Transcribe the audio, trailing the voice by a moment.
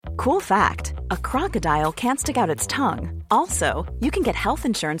Cool fact, a crocodile can't stick out its tongue. Also, you can get health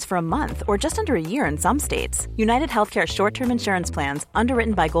insurance for a month or just under a year in some states. United Healthcare short-term insurance plans,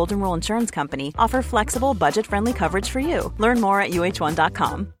 underwritten by Golden Rule Insurance Company, offer flexible, budget-friendly coverage for you. Learn more at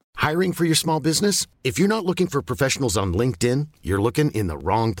uh1.com. Hiring for your small business? If you're not looking for professionals on LinkedIn, you're looking in the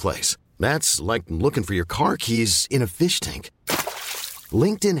wrong place. That's like looking for your car keys in a fish tank.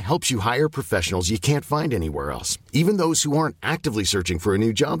 LinkedIn helps you hire professionals you can't find anywhere else, even those who aren't actively searching for a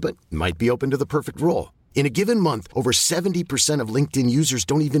new job but might be open to the perfect role. In a given month, over 70% of LinkedIn users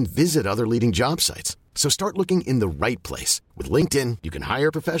don't even visit other leading job sites. So start looking in the right place. With LinkedIn, you can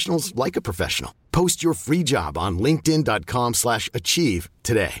hire professionals like a professional. Post your free job on linkedin.com/achieve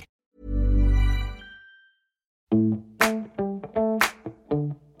today.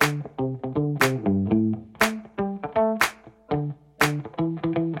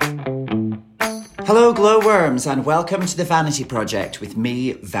 Hello glowworms, and welcome to the Vanity Project with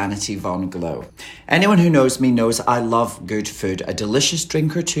me, Vanity Von Glow. Anyone who knows me knows I love good food, a delicious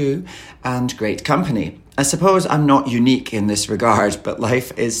drink or two, and great company. I suppose I'm not unique in this regard, but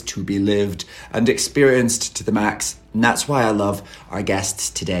life is to be lived and experienced to the max. And that's why I love our guests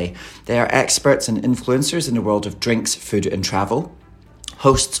today. They are experts and influencers in the world of drinks, food and travel.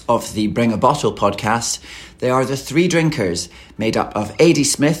 Hosts of the Bring a Bottle podcast, they are the Three Drinkers, made up of Adi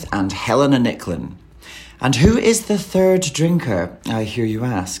Smith and Helena Nicklin. And who is the third drinker, I hear you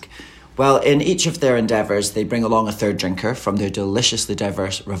ask? Well, in each of their endeavours, they bring along a third drinker from their deliciously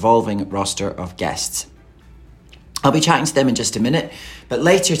diverse revolving roster of guests. I'll be chatting to them in just a minute, but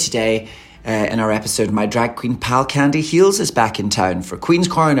later today, in our episode, my drag queen pal Candy Heels is back in town for Queen's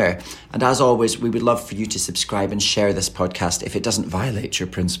Corner. And as always, we would love for you to subscribe and share this podcast if it doesn't violate your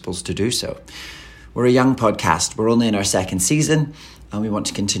principles to do so. We're a young podcast. We're only in our second season and we want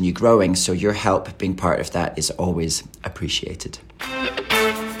to continue growing. So your help being part of that is always appreciated.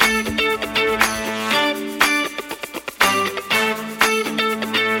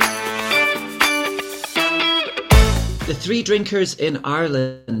 The Three Drinkers in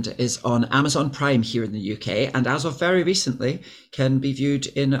Ireland is on Amazon Prime here in the UK, and as of very recently can be viewed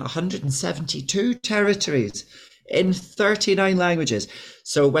in 172 territories in 39 languages.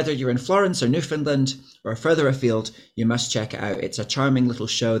 So whether you're in Florence or Newfoundland or further afield, you must check it out. It's a charming little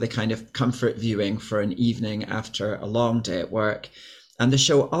show, the kind of comfort viewing for an evening after a long day at work. And the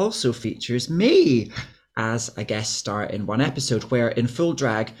show also features me as a guest star in one episode where, in full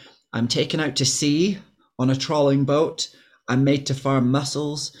drag, I'm taken out to sea on a trawling boat. I'm made to farm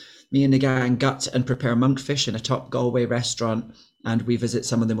mussels. Me and the gang gut and prepare monkfish in a top Galway restaurant, and we visit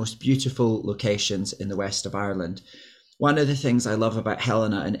some of the most beautiful locations in the west of Ireland. One of the things I love about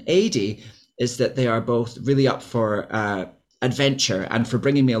Helena and Adi is that they are both really up for adventure and for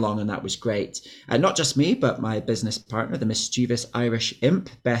bringing me along, and that was great. And not just me, but my business partner, the mischievous Irish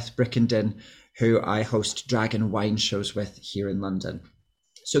imp, Beth Brickenden, who I host drag and wine shows with here in London.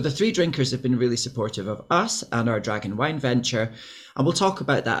 So the Three Drinkers have been really supportive of us and our drag and wine venture, and we'll talk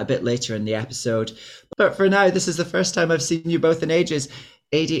about that a bit later in the episode. But for now, this is the first time I've seen you both in ages.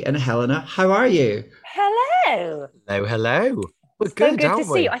 Adi and Helena, how are you? Hello. Hello. We're So good, good aren't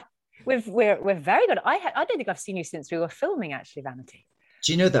to we? see you. We're very good. I don't think I've seen you since we were filming, actually, Vanity.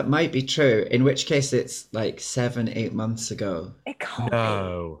 Do you know that might be true? In which case it's like 7-8 months ago. It can't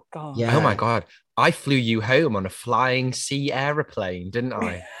No. be. God. Yeah. Oh my God. I flew you home on a flying sea aeroplane, didn't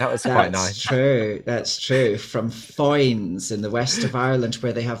I? That was quite That's nice. true. That's true. From Foynes in the west of Ireland,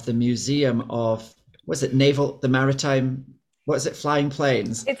 where they have the museum of, the maritime, flying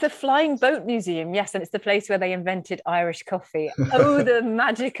planes? It's a flying boat museum, yes, and it's the place where they invented Irish coffee. Oh, the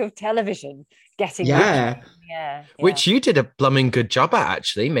magic of television getting Yeah. yeah. Which you did a blooming good job at,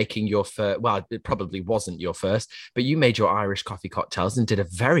 actually, making your first. Well, it probably wasn't your first, but you made your Irish coffee cocktails and did a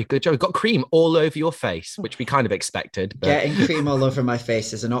very good job. You got cream all over your face, which we kind of expected. But... Getting cream all over my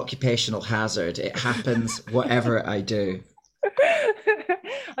face is an occupational hazard. It happens whatever I do.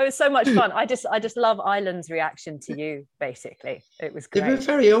 It was so much fun. I just love Ireland's reaction to you, basically. It was They great. were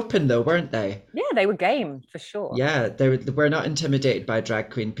very open though, weren't they? Yeah, they were game for sure. Yeah, they were not intimidated by drag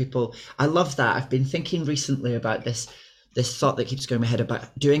queen people. I love that. I've been thinking recently about this thought that keeps going in my head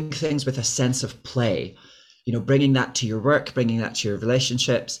about doing things with a sense of play. You know, bringing that to your work, bringing that to your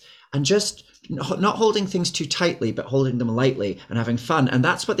relationships, and just not holding things too tightly, but holding them lightly and having fun. And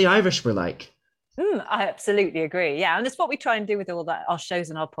that's what the Irish were like. I absolutely agree. Yeah, and it's what we try and do with all that, our shows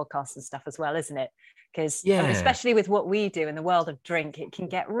and our podcasts and stuff as well, isn't it? Because especially with what we do in the world of drink, it can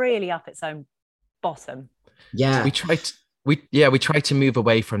get really up its own bottom. Yeah, we try we try to move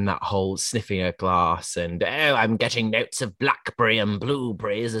away from that whole sniffing a glass and I'm getting notes of blackberry and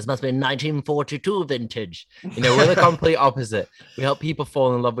blueberries. This must be 1942 vintage. We're the complete opposite. We help people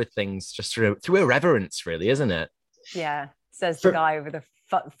fall in love with things just through irreverence, really, isn't it? Yeah, says the guy with the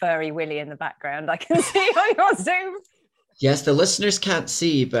furry willy in the background. I can see on your Zoom. Yes, the listeners can't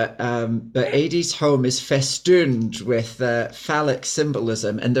see, but Adie's home is festooned with phallic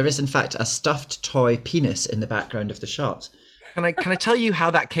symbolism, and there is in fact a stuffed toy penis in the background of the shot. Can I tell you how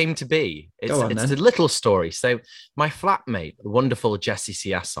that came to be? It's then. a little story. So my flatmate, the wonderful Jesse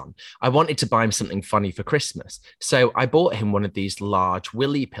Ciasson, I wanted to buy him something funny for Christmas. So I bought him one of these large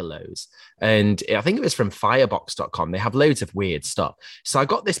willy pillows. And I think it was from firebox.com. They have loads of weird stuff. So I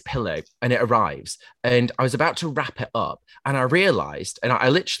got this pillow and it arrives. And I was about to wrap it up. And I realized, and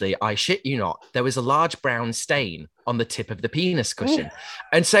I shit you not, there was a large brown stain on the tip of the penis cushion.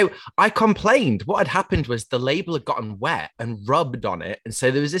 And so I complained. What had happened was the label had gotten wet and rubbed on it. And so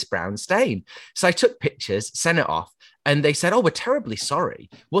there was this brown stain. So I took pictures, sent it off, and they said, "Oh, we're terribly sorry.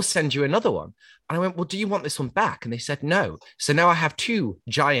 We'll send you another one." And I went, "Well, do you want this one back?" And they said, "No." So now I have 2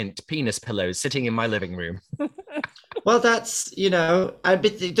 giant penis pillows sitting in my living room. Well, that's,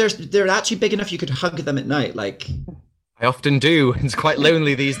 they're actually big enough you could hug them at night. Like, I often do. It's quite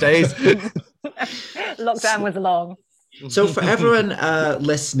lonely these days. Lockdown was long. So for everyone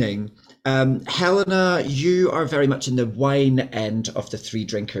listening, Helena, you are very much in the wine end of the Three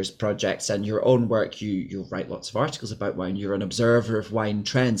Drinkers projects, and your own work, you write lots of articles about wine. You're an observer of wine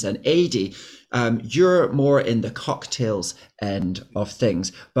trends. And Adie, you're more in the cocktails end of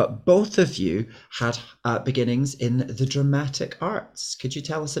things. But both of you had beginnings in the dramatic arts. Could you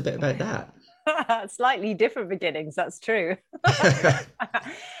tell us a bit about that? Slightly different beginnings, that's true.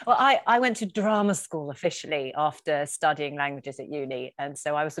 Well, I went to drama school officially after studying languages at uni, and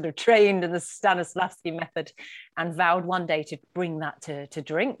so I was sort of trained in the Stanislavski method and vowed one day to bring that to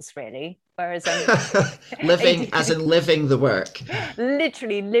drinks, really. Whereas living as in living the work,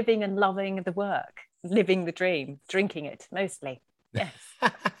 literally living and loving the work, living the dream, drinking it mostly. Yes.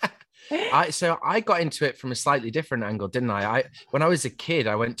 So I got into it from a slightly different angle, didn't I? When I was a kid,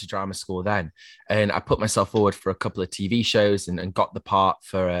 I went to drama school then, and I put myself forward for a couple of TV shows and got the part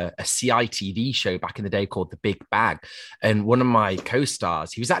for a CITV show back in the day called The Big Bag. And one of my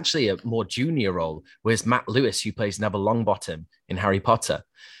co-stars, he was actually a more junior role, was Matt Lewis, who plays Neville Longbottom in Harry Potter.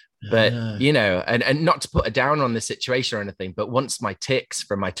 But, and not to put a down on the situation or anything, but once my tics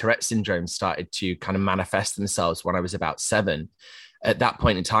from my Tourette syndrome started to kind of manifest themselves when I was about 7, at that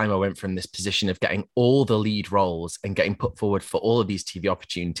point in time, I went from this position of getting all the lead roles and getting put forward for all of these TV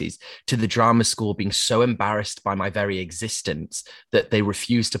opportunities to the drama school being so embarrassed by my very existence that they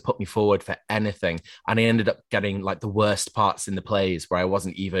refused to put me forward for anything. And I ended up getting like the worst parts in the plays where I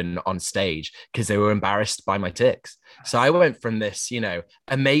wasn't even on stage because they were embarrassed by my tics. So I went from this,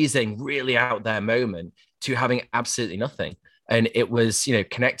 amazing, really out there moment to having absolutely nothing. And it was,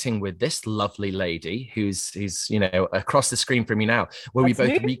 connecting with this lovely lady who's across the screen from me now, where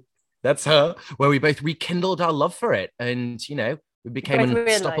that's her, where we both rekindled our love for it. And, we became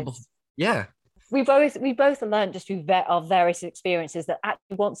unstoppable. Yeah. We both learned just through our various experiences that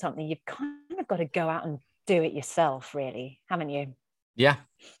actually want something, you've kind of got to go out and do it yourself, really, haven't you? Yeah.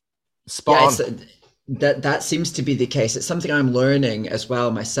 Spot on. That seems to be the case. It's something I'm learning as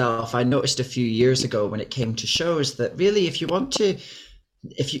well myself. I noticed a few years ago when it came to shows that really,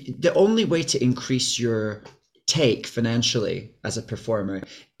 the only way to increase your take financially as a performer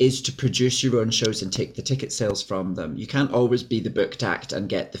is to produce your own shows and take the ticket sales from them. You can't always be the booked act and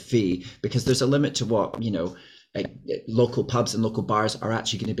get the fee, because there's a limit to what, local pubs and local bars are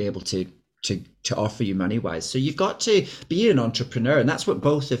actually going to be able to offer you money wise. So you've got to be an entrepreneur, and that's what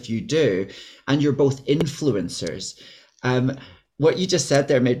both of you do. And you're both influencers. What you just said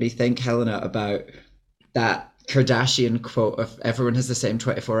there made me think, Helena, about that Kardashian quote of everyone has the same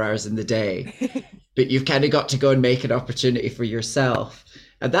 24 hours in the day, but you've kind of got to go and make an opportunity for yourself.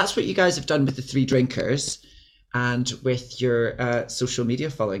 And that's what you guys have done with the Three Drinkers and with your social media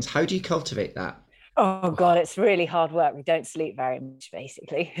followings. How do you cultivate that? Oh God, it's really hard work. We don't sleep very much,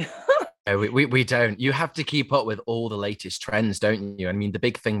 basically. No, we don't. You have to keep up with all the latest trends, don't you? I mean, the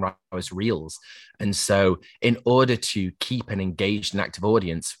big thing right now is Reels. And so in order to keep an engaged and active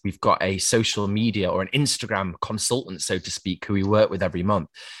audience, we've got a social media or an Instagram consultant, so to speak, who we work with every month.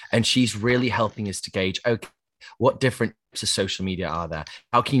 And she's really helping us to gauge, okay, what different types of social media are there?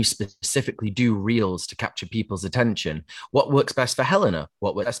 How can you specifically do Reels to capture people's attention? What works best for Helena?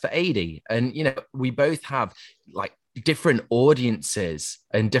 What works best for Adie? And, we both have like different audiences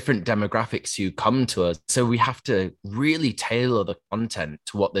and different demographics who come to us. So we have to really tailor the content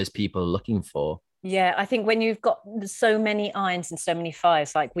to what those people are looking for. Yeah, I think when you've got so many irons and so many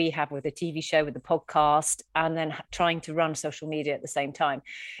fires, like we have with the TV show, with the podcast, and then trying to run social media at the same time,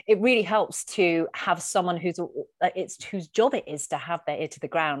 it really helps to have someone whose job it is to have their ear to the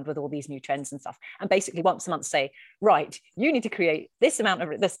ground with all these new trends and stuff, and basically once a month say, right, you need to create this amount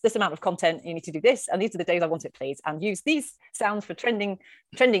of content, you need to do this, and these are the days I want it, please, and use these sounds for trending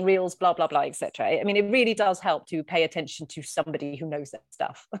reels, blah blah blah, etc. I mean, it really does help to pay attention to somebody who knows their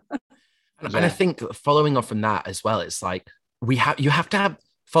stuff. And I think following on from that as well, it's like you have to have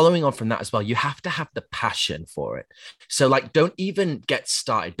following on from that as well, you have to have the passion for it. So like, don't even get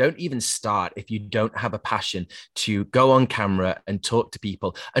started. Don't even start if you don't have a passion to go on camera and talk to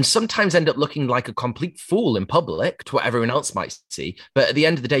people, and sometimes end up looking like a complete fool in public to what everyone else might see. But at the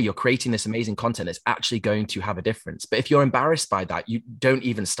end of the day, you're creating this amazing content that's actually going to have a difference. But if you're embarrassed by that, you don't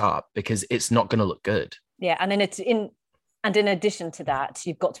even start, because it's not going to look good. Yeah. And then and in addition to that,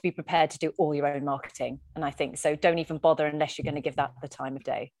 you've got to be prepared to do all your own marketing. And I think so. Don't even bother unless you're going to give that the time of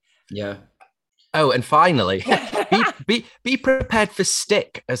day. Yeah. Oh, and finally, be prepared for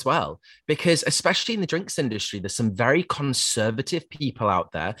stick as well, because especially in the drinks industry, there's some very conservative people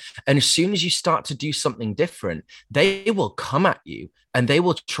out there. And as soon as you start to do something different, they will come at you and they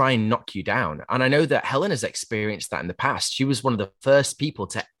will try and knock you down. And I know that Helen has experienced that in the past. She was one of the first people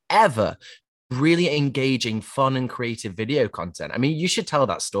to ever really engaging, fun and creative video content. I mean, you should tell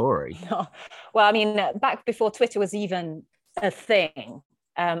that story. Well, I mean, back before Twitter was even a thing,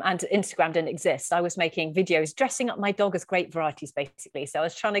 and Instagram didn't exist, I was making videos dressing up my dog as grape varieties, basically. So I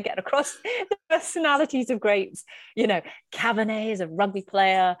was trying to get across the personalities of grapes. You know, Cabernet is a rugby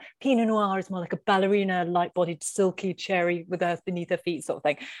player, Pinot Noir is more like a ballerina, light-bodied, silky cherry with earth beneath her feet, sort of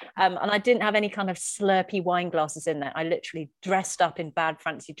thing. And I didn't have any kind of slurpy wine glasses in there. I literally dressed up in bad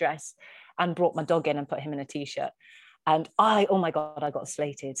fancy dress and brought my dog in and put him in a t-shirt. And oh my God, I got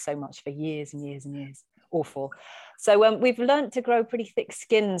slated so much for years and years and years. Awful. So we've learned to grow pretty thick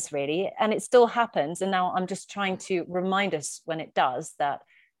skins, really, and it still happens. And now I'm just trying to remind us when it does that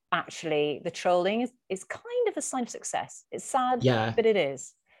actually the trolling is kind of a sign of success. It's sad, but it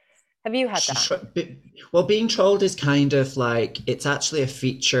is. Have you had that? Well, being trolled is kind of like, it's actually a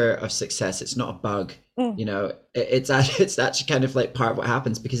feature of success. It's not a bug. You know, it's actually kind of like part of what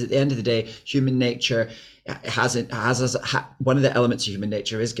happens, because at the end of the day, human nature one of the elements of human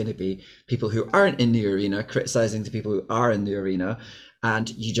nature is going to be people who aren't in the arena criticizing the people who are in the arena. And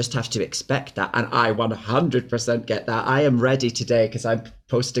you just have to expect that. And I 100% get that. I am ready today, because I'm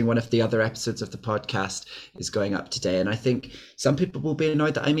posting one of the other episodes of the podcast is going up today. And I think some people will be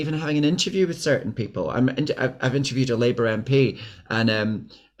annoyed that I'm even having an interview with certain people. I've interviewed a Labour MP,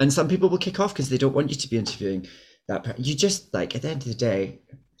 and some people will kick off because they don't want you to be interviewing that person. You just, like, at the end of the day,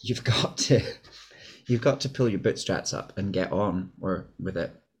 you've got to pull your bootstraps up and get on with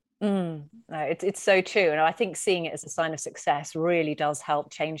it. No, it's so true. And I think seeing it as a sign of success really does help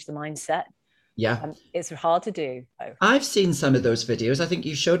change the mindset. Yeah. It's hard to do, though. I've seen some of those videos. I think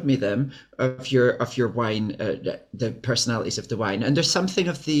you showed me them of your wine, the personalities of the wine. And there's something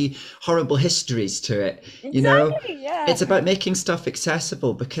of the horrible histories to it. Exactly, you know, yeah. It's about making stuff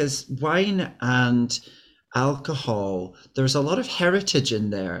accessible, because wine and alcohol, there's a lot of heritage in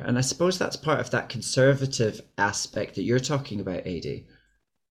there. And I suppose that's part of that conservative aspect that you're talking about, AD.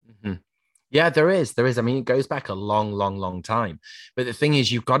 Mm-hmm. Yeah, there is. I mean, it goes back a long, long, long time. But the thing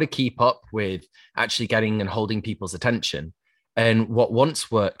is, you've got to keep up with actually getting and holding people's attention. And what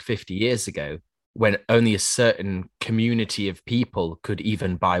once worked 50 years ago, when only a certain community of people could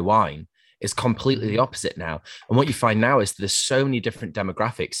even buy wine, is completely the opposite now. And what you find now is there's so many different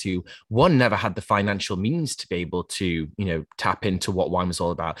demographics who, one, never had the financial means to be able to, tap into what wine was all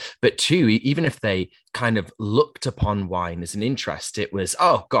about. But two, even if they kind of looked upon wine as an interest, it was,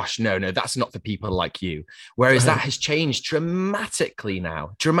 oh gosh, no, that's not for people like you. Whereas that has changed dramatically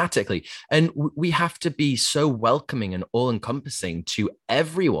now. And we have to be so welcoming and all-encompassing to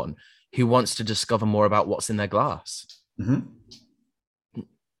everyone who wants to discover more about what's in their glass. Mm-hmm.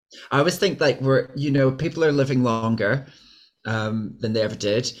 I always think, like, people are living longer than they ever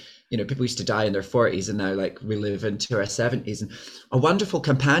did. People used to die in their 40s, and now, like, we live into our 70s. And a wonderful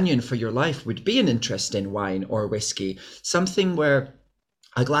companion for your life would be an interest in wine or whiskey, something where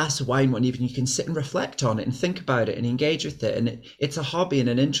a glass of wine, when even you can sit and reflect on it and think about it and engage with it. And it's a hobby and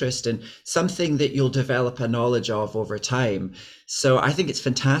an interest and something that you'll develop a knowledge of over time. So I think it's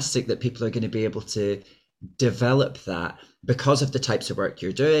fantastic that people are going to be able to develop that because of the types of work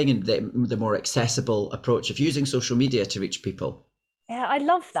you're doing and the more accessible approach of using social media to reach people. Yeah, I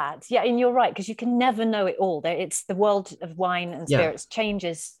love that. Yeah, and you're right, because you can never know it all. It's the world of wine and spirits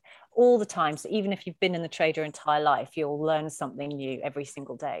changes all the time. So even if you've been in the trade your entire life, you'll learn something new every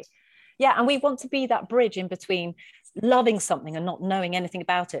single day. Yeah, and we want to be that bridge in between loving something and not knowing anything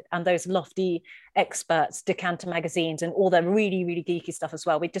about it, and those lofty experts, decanter magazines, and all the really, really geeky stuff as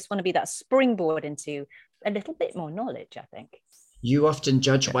well. We just want to be that springboard into a little bit more knowledge, I think. You often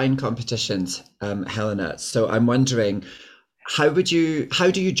judge wine competitions, Helena. So I'm wondering, how do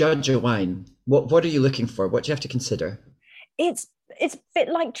you judge a wine? What are you looking for? What do you have to consider? It's a bit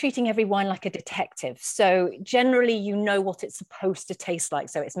like treating every wine like a detective. So generally, you know what it's supposed to taste like.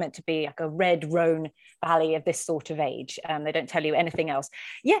 So it's meant to be like a red Rhone Valley of this sort of age. They don't tell you anything else.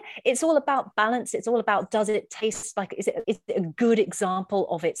 Yeah, it's all about balance. It's all about, does it taste like, is it a good example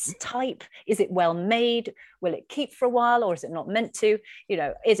of its type? Is it well made? Will it keep for a while, or is it not meant to? You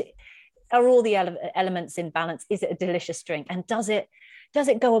know, are all the elements in balance? Is it a delicious drink? And does it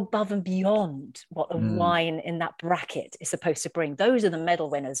go above and beyond what a wine in that bracket is supposed to bring? Those are the medal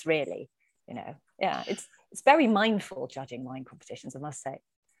winners, really. You know, yeah, it's very mindful judging wine competitions, I must say.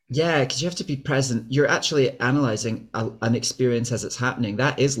 Yeah, because you have to be present. You're actually analysing an experience as it's happening.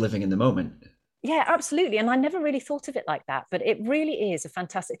 That is living in the moment. Yeah, absolutely. And I never really thought of it like that, but it really is a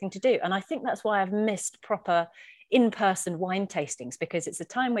fantastic thing to do. And I think that's why I've missed proper in-person wine tastings, because it's a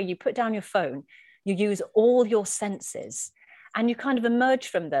time where you put down your phone, you use all your senses, and you kind of emerge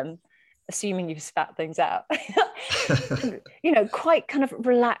from them, assuming you've spat things out, you know, quite kind of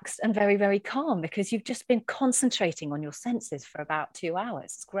relaxed and very, very calm, because you've just been concentrating on your senses for about 2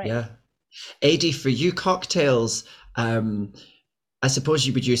 hours. It's great. Yeah. Adi, for you, cocktails, I suppose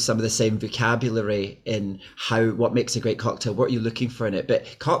you would use some of the same vocabulary in what makes a great cocktail, what are you looking for in it?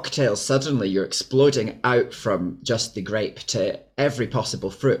 But cocktails, suddenly you're exploding out from just the grape to every possible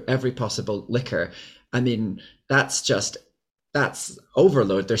fruit, every possible liquor. I mean, that's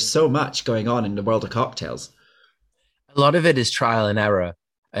overload. There's so much going on in the world of cocktails. A lot of it is trial and error.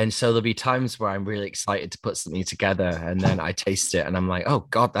 And so there'll be times where I'm really excited to put something together, and then I taste it and I'm like, oh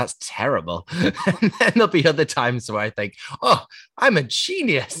God, that's terrible. And then there'll be other times where I think, oh, I'm a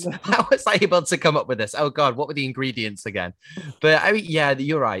genius. How was I able to come up with this? Oh God, what were the ingredients again? But I mean, yeah,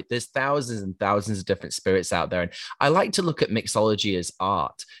 you're right. There's thousands and thousands of different spirits out there. And I like to look at mixology as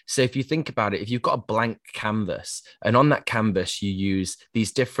art. So if you think about it, if you've got a blank canvas, and on that canvas, you use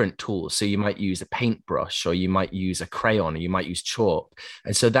these different tools. So you might use a paintbrush, or you might use a crayon, or you might use chalk.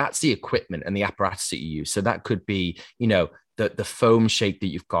 And so that's the equipment and the apparatus that you use. So that could be, you know, the foam shake that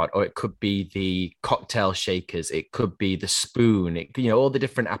you've got, or it could be the cocktail shakers, it could be the spoon, all the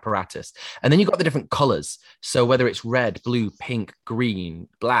different apparatus. And then you've got the different colors. So whether it's red, blue, pink, green,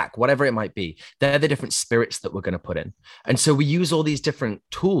 black, whatever it might be, they're the different spirits that we're going to put in. And so we use all these different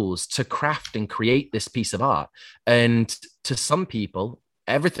tools to craft and create this piece of art. And to some people,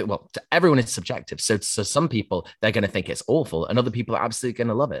 to everyone is subjective. So some people, they're going to think it's awful, and other people are absolutely going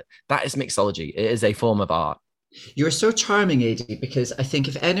to love it. That is mixology. It is a form of art. You're so charming, Adi, because I think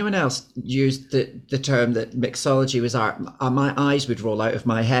if anyone else used the term that mixology was art, my eyes would roll out of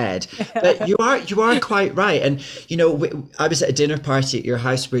my head. But you are quite right. And, you know, I was at a dinner party at your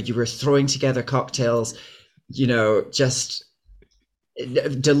house where you were throwing together cocktails, you know, just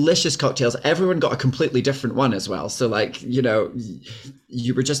delicious cocktails. Everyone got a completely different one as well. So, like, you know,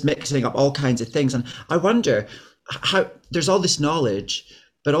 you were just mixing up all kinds of things. And I wonder how there's all this knowledge,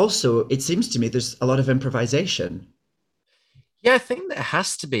 but also it seems to me there's a lot of improvisation. Yeah, I think there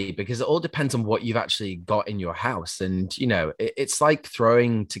has to be, because it all depends on what you've actually got in your house. And, you know, it's like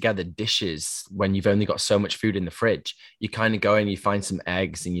throwing together dishes when you've only got so much food in the fridge. You kind of go and you find some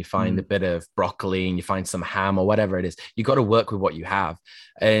eggs, and you find a bit of broccoli, and you find some ham or whatever it is. You got to work with what you have.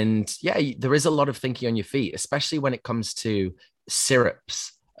 And yeah, there is a lot of thinking on your feet, especially when it comes to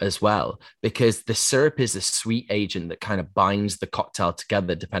syrups as well, because the syrup is a sweet agent that kind of binds the cocktail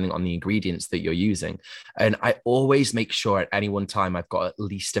together depending on the ingredients that you're using. And I always make sure at any one time I've got at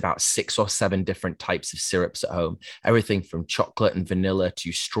least about 6 or 7 different types of syrups at home, everything from chocolate and vanilla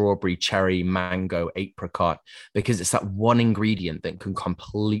to strawberry, cherry, mango, apricot, because it's that one ingredient that can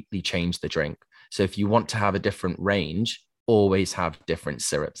completely change the drink. So if you want to have a different range, always have different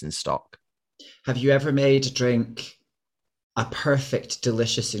syrups in stock. Have you ever made a drink, a perfect,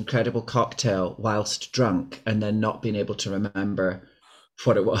 delicious, incredible cocktail whilst drunk, and then not being able to remember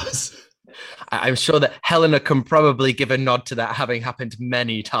what it was? I'm sure that Helena can probably give a nod to that, having happened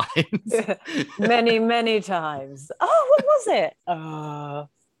many times. many, many times. Oh, what was it?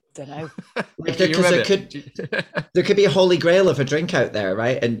 Don't know. Like there could be a holy grail of a drink out there,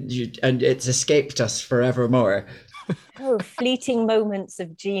 right? And it's escaped us forevermore. Oh, fleeting moments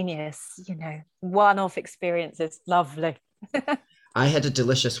of genius, you know, one-off experiences. Lovely. I had a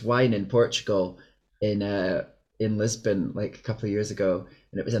delicious wine in Portugal in Lisbon like a couple of years ago,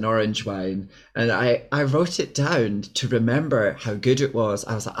 and it was an orange wine. And I wrote it down to remember how good it was.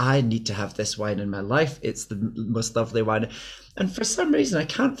 I was like, I need to have this wine in my life. It's the most lovely wine. And for some reason, I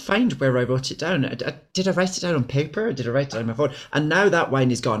can't find where I wrote it down. Did I write it down on paper or did I write it on my phone? And now that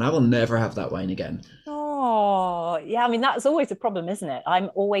wine is gone. I will never have that wine again. Oh, yeah. I mean, that's always a problem, isn't it? I'm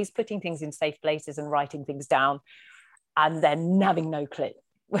always putting things in safe places and writing things down and then having no clue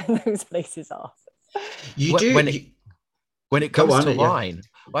where those places are. You do. When it comes to wine,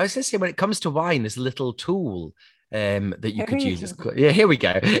 well, I was going to say, when it comes to wine, there's a little tool that you could use. Yeah, here we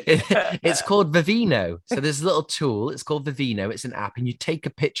go. It's called Vivino. So there's a little tool. It's called Vivino. It's an app, and you take a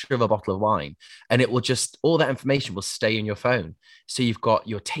picture of a bottle of wine, and it will just, all that information will stay in your phone. So you've got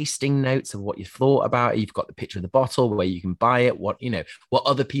your tasting notes of what you thought about it. You've got the picture of the bottle, where you can buy it, what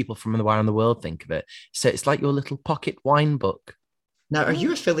other people from around the world think of it. So it's like your little pocket wine book. Now, are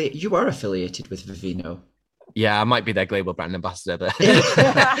you affiliated? You are affiliated with Vivino. Yeah, I might be their global brand ambassador, but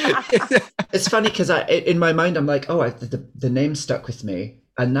it's funny because in my mind, I'm like, oh, the name stuck with me.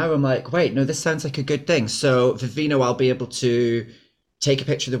 And now I'm like, wait, no, this sounds like a good thing. So Vivino, I'll be able to take a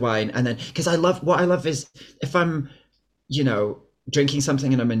picture of the wine. And then, because what I love is if I'm, drinking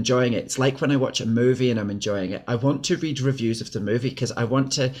something and I'm enjoying it, it's like when I watch a movie and I'm enjoying it. I want to read reviews of the movie because I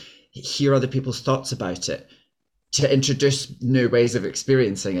want to hear other people's thoughts about it, to introduce new ways of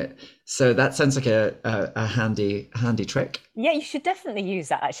experiencing it. So that sounds like a handy trick. Yeah, you should definitely use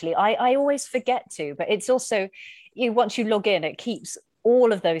that, actually. I always forget to, but it's also, once you log in, it keeps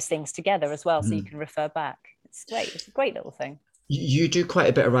all of those things together as well, so you can refer back. It's great. It's a great little thing. You do quite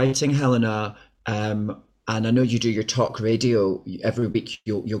a bit of writing, Helena, and I know you do your talk radio. Every week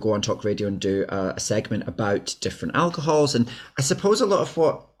you'll go on talk radio and do a segment about different alcohols. And I suppose a lot of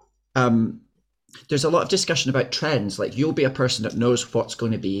what... there's a lot of discussion about trends. Like, you'll be a person that knows what's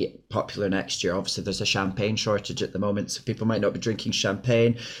going to be popular next year. Obviously, there's a champagne shortage at the moment, so people might not be drinking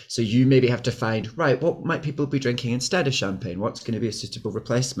champagne. So you maybe have to find, right, what might people be drinking instead of champagne? What's going to be a suitable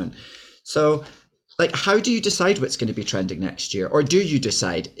replacement? So, like, how do you decide what's going to be trending next year? Or do you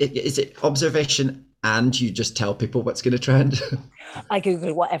decide? Is it observation and you just tell people what's going to trend? I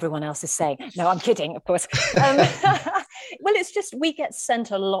Google what everyone else is saying. No, I'm kidding, of course. Well, it's just, we get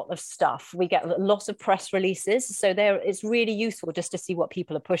sent a lot of stuff. We get lots of press releases. So it's really useful just to see what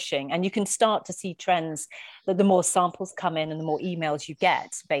people are pushing. And you can start to see trends that the more samples come in and the more emails you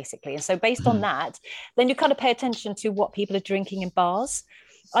get, basically. And so based on that, then you kind of pay attention to what people are drinking in bars.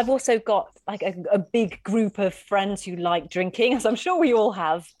 I've also got like a big group of friends who like drinking, as I'm sure we all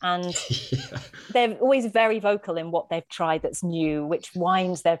have. And they're always very vocal in what they've tried that's new, which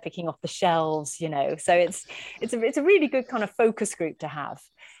wines they're picking off the shelves, So it's a really good kind of focus group to have.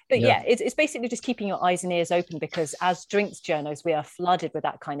 But yeah, it's basically just keeping your eyes and ears open, because as drinks journals, we are flooded with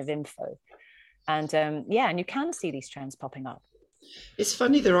that kind of info. And and you can see these trends popping up. It's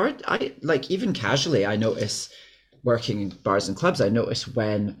funny, even casually, I notice, working in bars and clubs, I noticed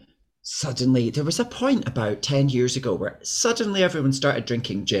when suddenly there was a point about 10 years ago where suddenly everyone started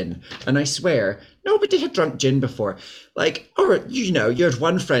drinking gin. And I swear, nobody had drunk gin before. You had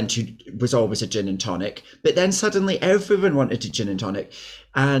one friend who was always a gin and tonic, but then suddenly everyone wanted a gin and tonic.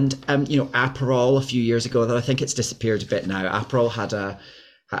 And, Aperol a few years ago, though I think it's disappeared a bit now. Aperol had a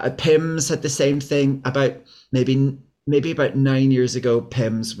Pimm's had the same thing about maybe about 9 years ago.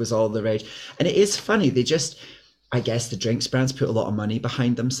 Pimm's was all the rage. And it is funny, I guess the drinks brands put a lot of money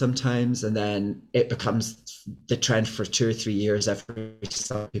behind them sometimes, and then it becomes the trend for 2 or 3 years. Every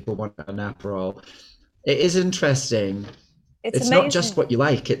time people want an Aperol. It is interesting. It's not just what you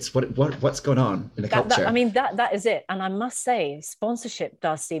like; it's what's going on in the culture. That is it. And I must say, sponsorship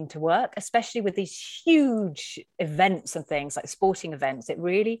does seem to work, especially with these huge events and things like sporting events.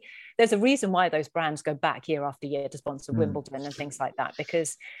 There's a reason why those brands go back year after year to sponsor Wimbledon and things like that,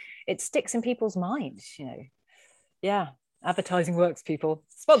 because it sticks in people's minds. Yeah, advertising works, people.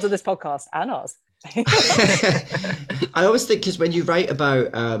 Sponsor this podcast and ours. I always think, because when you write about,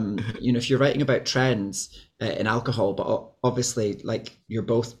 if you're writing about trends in alcohol, but obviously, like, you're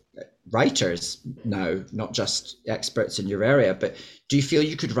both writers now, not just experts in your area, but do you feel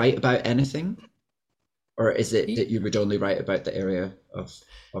you could write about anything? Or is it that you would only write about the area of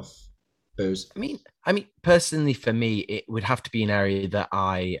booze? I mean, personally, for me, it would have to be an area that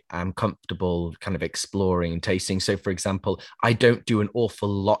I am comfortable kind of exploring and tasting. So, for example, I don't do an awful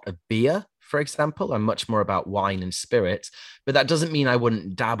lot of beer, for example. I'm much more about wine and spirits, but that doesn't mean I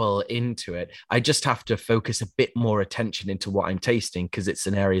wouldn't dabble into it. I just have to focus a bit more attention into what I'm tasting, because it's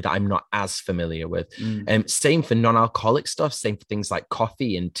an area that I'm not as familiar with. Same for non-alcoholic stuff, same for things like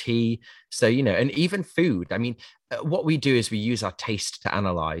coffee and tea. So, and even food. I mean, what we do is we use our taste to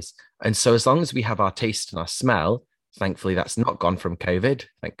analyze. And so as long as we have our taste and our smell, Thankfully, that's not gone from COVID,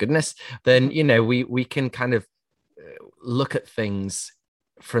 thank goodness. Then, we can kind of look at things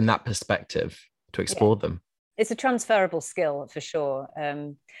from that perspective to explore them. It's a transferable skill for sure.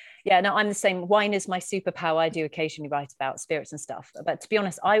 No, I'm the same. Wine is my superpower. I do occasionally write about spirits and stuff. But to be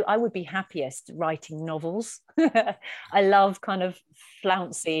honest, I would be happiest writing novels. I love kind of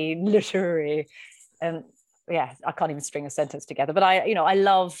flouncy, literary. I can't even string a sentence together. But I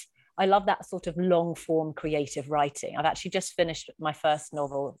love that sort of long form creative writing. I've actually just finished my first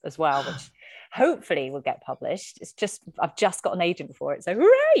novel as well, which hopefully will get published. I've just got an agent for it. So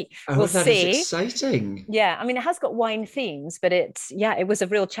hooray! We'll see. Is exciting. Yeah. I mean, it has got wine themes, but it was a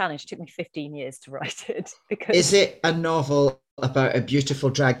real challenge. It took me 15 years to write it. Because is it a novel about a beautiful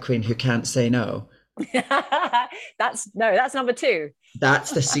drag queen who can't say no? That's number 2.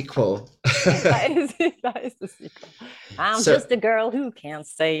 That's the sequel. that is the sequel. I'm just a girl who can't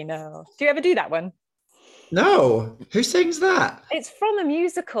say no. Do you ever do that one? No. Who sings that? It's from a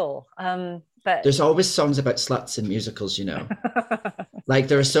musical. But there's always songs about sluts in musicals, Like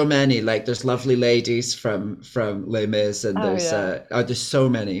there are so many. Like there's Lovely Ladies from Les Mis, and there's so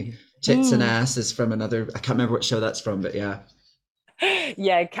many. Tits and Asses from another. I can't remember what show that's from, but yeah.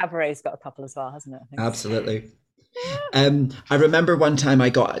 Yeah, Cabaret's got a couple as well, hasn't it? Absolutely. I remember one time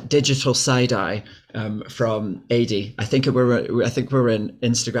I got digital side eye from Adi. I think we were in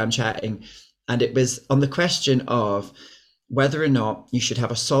Instagram chatting, and it was on the question of whether or not you should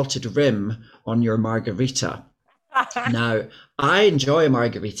have a salted rim on your margarita. Now, I enjoy a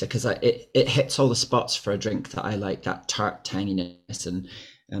margarita because it hits all the spots for a drink that I like, that tart tanginess and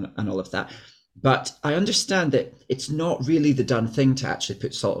all of that. But I understand that it's not really the done thing to actually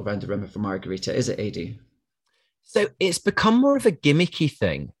put salt around the rim of a margarita, is it, Adi? So it's become more of a gimmicky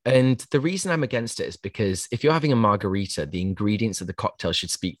thing. And the reason I'm against it is because if you're having a margarita, the ingredients of the cocktail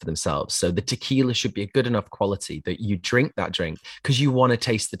should speak for themselves. So the tequila should be a good enough quality that you drink that drink because you want to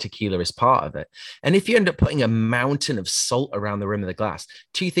taste the tequila as part of it. And if you end up putting a mountain of salt around the rim of the glass,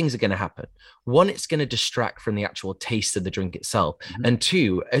 2 things are going to happen. One, it's going to distract from the actual taste of the drink itself. Mm-hmm. And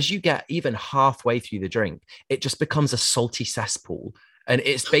 2, as you get even halfway through the drink, it just becomes a salty cesspool. And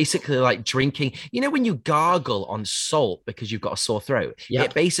it's basically like drinking, when you gargle on salt because you've got a sore throat,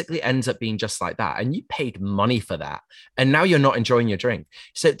 It basically ends up being just like that. And you paid money for that. And now you're not enjoying your drink.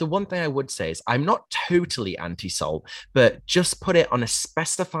 So the one thing I would say is I'm not totally anti-salt, but just put it on a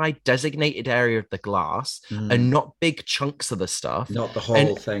specified designated area of the glass and not big chunks of the stuff. Not the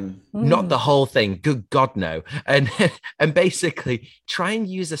whole thing. Not the whole thing. Good God, no. And basically try and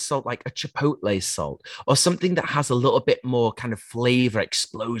use a salt like a Chipotle salt or something that has a little bit more kind of flavor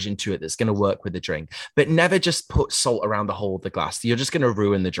explosion to it that's going to work with the drink, but never just put salt around the whole of the glass. You're just going to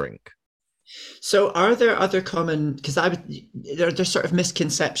ruin the drink. So are there other common, because there's sort of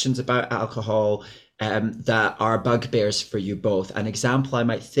misconceptions about alcohol that are bugbears for you both. An example I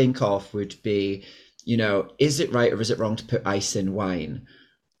might think of would be, is it right or is it wrong to put ice in wine?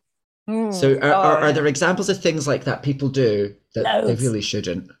 So are there examples of things like that people do that they really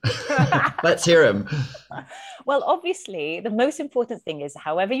shouldn't? Let's hear them. Well, obviously, the most important thing is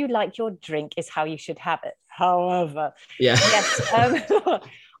however you like your drink is how you should have it. However,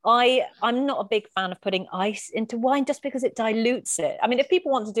 I'm not a big fan of putting ice into wine just because it dilutes it. I mean, if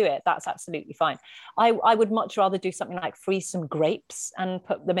people want to do it, that's absolutely fine. I would much rather do something like freeze some grapes and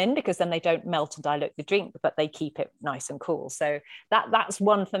put them in because then they don't melt and dilute the drink, but they keep it nice and cool. So that's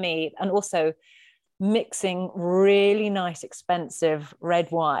one for me. And also mixing really nice, expensive red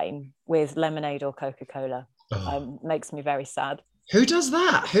wine with lemonade or Coca-Cola makes me very sad. Who does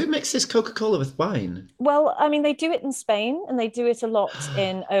that? Who mixes Coca-Cola with wine? Well, I mean, they do it in Spain and they do it a lot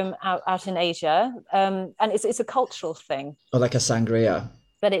in out in Asia. And it's a cultural thing. Or like a sangria.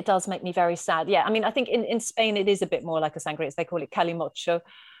 But it does make me very sad. Yeah, I mean, I think in Spain, it is a bit more like a sangria. They call it calimocho.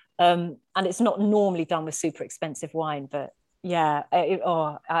 And it's not normally done with super expensive wine, but yeah,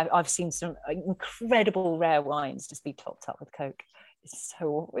 I've seen some incredible rare wines just be topped up with Coke. It's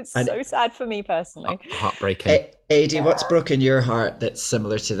so sad for me personally. Heartbreaking. Adi, what's broken your heart that's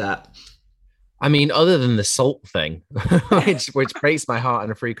similar to that? I mean, other than the salt thing, which breaks my heart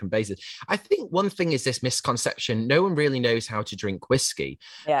on a frequent basis. I think one thing is this misconception. No one really knows how to drink whiskey.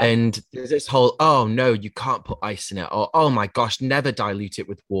 Yeah. And there's this whole, oh, no, you can't put ice in it. Or, oh, my gosh, never dilute it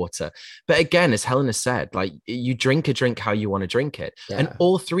with water. But again, as Helena said, like you drink a drink how you want to drink it. Yeah. And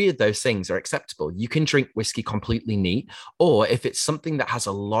all 3 of those things are acceptable. You can drink whiskey completely neat. Or if it's something that has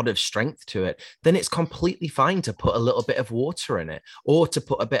a lot of strength to it, then it's completely fine to put a little bit of water in it or to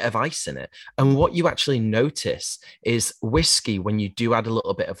put a bit of ice in it. And And what you actually notice is whiskey, when you do add a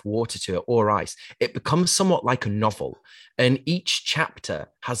little bit of water to it or ice, it becomes somewhat like a novel. And each chapter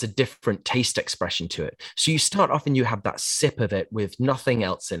has a different taste expression to it. So you start off and you have that sip of it with nothing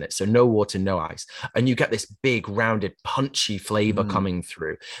else in it. So no water, no ice. And you get this big, rounded, punchy flavor coming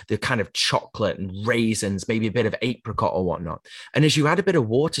through, the kind of chocolate and raisins, maybe a bit of apricot or whatnot. And as you add a bit of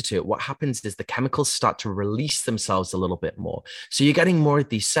water to it, what happens is the chemicals start to release themselves a little bit more. So you're getting more of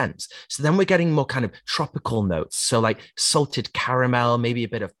these scents. So then we're getting more kind of tropical notes. So like salted caramel, maybe a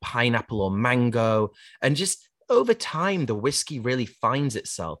bit of pineapple or mango, and just over time, the whiskey really finds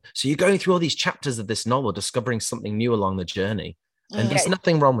itself. So you're going through all these chapters of this novel, discovering something new along the journey. And there's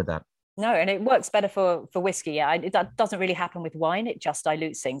nothing wrong with that. No, and it works better for whiskey. Yeah, that doesn't really happen with wine. It just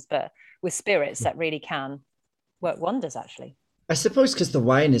dilutes things. But with spirits, that really can work wonders, actually. I suppose because the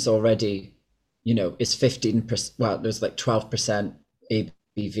wine is already, is 15%. Well, there's like 12%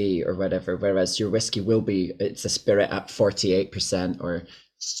 ABV or whatever, whereas your whiskey it's a spirit at 48% or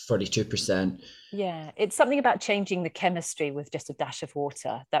 42%. Yeah, it's something about changing the chemistry with just a dash of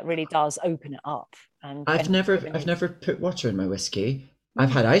water that really does open it up. And I've never put water in my whiskey.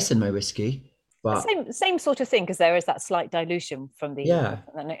 I've had ice in my whiskey, but same sort of thing, because there is that slight dilution from the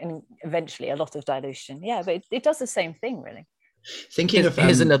and eventually a lot of dilution. Yeah, but it does the same thing, really.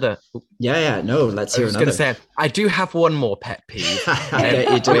 Here's another. No, let's hear another. I was going to say, I do have one more pet peeve.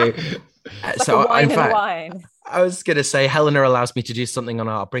 You do. So wine and wine. I was going to say, Helena allows me to do something on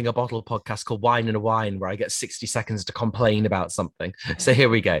our Bring a Bottle podcast called Wine and a Wine, where I get 60 seconds to complain about something. So here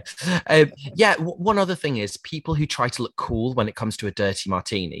we go. One other thing is people who try to look cool when it comes to a dirty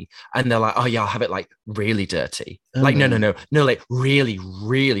martini, and they're like, oh yeah, I'll have it like really dirty. No, like really,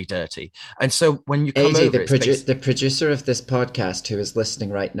 really dirty. And so when you come over, the producer of this podcast who is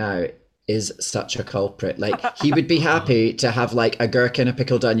listening right now is such a culprit. Like, he would be happy to have like a gherkin, a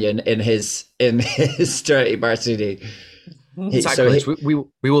pickled onion in his dirty martini. Exactly. So we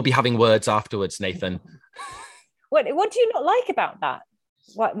will be having words afterwards, Nathan. What do you not like about that?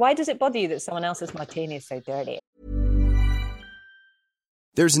 Why does it bother you that someone else's martini is so dirty?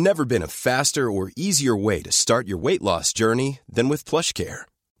 There's never been a faster or easier way to start your weight loss journey than with PlushCare.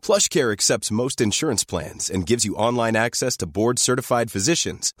 PlushCare accepts most insurance plans and gives you online access to board-certified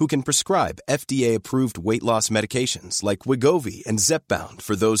physicians who can prescribe FDA-approved weight loss medications like Wegovy and Zepbound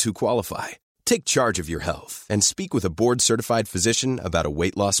for those who qualify. Take charge of your health and speak with a board-certified physician about a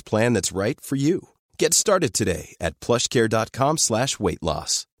weight loss plan that's right for you. Get started today at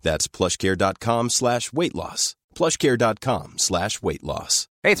plushcare.com/weight-loss. That's plushcare.com/weight-loss. plushcare.com/weight-loss.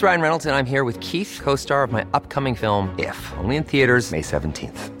 Hey, it's Ryan Reynolds, and I'm here with Keith, co-star of my upcoming film, If, only in theaters May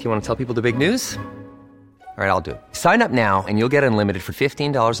 17th. Do you want to tell people the big news? All right, I'll do it. Sign up now and you'll get unlimited for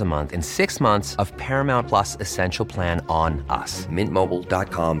 $15 a month and 6 months of Paramount Plus Essential Plan on us.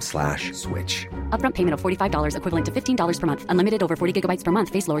 MintMobile.com/switch. Upfront payment of $45 equivalent to $15 per month. Unlimited over 40 gigabytes per month.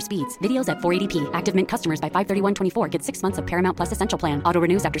 Face lower speeds. Videos at 480p. Active Mint customers by 531.24 get 6 months of Paramount Plus Essential Plan. Auto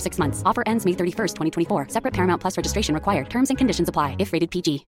renews after 6 months. Offer ends May 31st, 2024. Separate Paramount Plus registration required. Terms and conditions apply if rated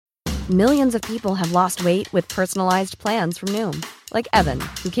PG. Millions of people have lost weight with personalized plans from Noom. Like Evan,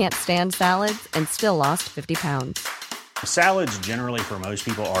 who can't stand salads and still lost 50 pounds. Salads generally for most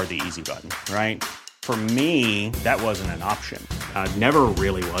people are the easy button, right? For me, that wasn't an option. I never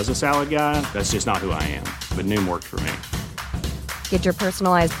really was a salad guy. That's just not who I am. But Noom worked for me. Get your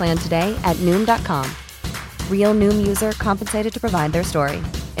personalized plan today at Noom.com. Real Noom user compensated to provide their story.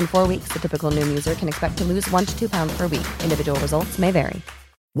 In 4 weeks, the typical Noom user can expect to lose 1 to 2 pounds per week. Individual results may vary.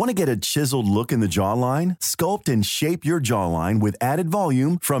 Want to get a chiseled look in the jawline? Sculpt and shape your jawline with added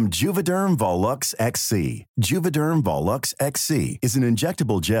volume from Juvederm Volux XC. Juvederm Volux XC is an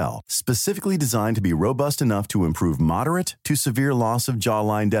injectable gel specifically designed to be robust enough to improve moderate to severe loss of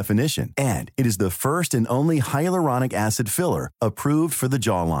jawline definition. And it is the first and only hyaluronic acid filler approved for the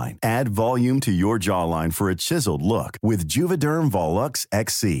jawline. Add volume to your jawline for a chiseled look with Juvederm Volux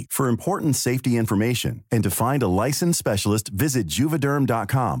XC. For important safety information and to find a licensed specialist, visit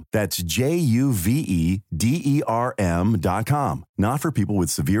Juvederm.com. That's Juvederm.com. Not for people with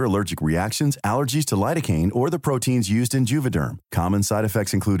severe allergic reactions, allergies to lidocaine, or the proteins used in Juvederm. Common side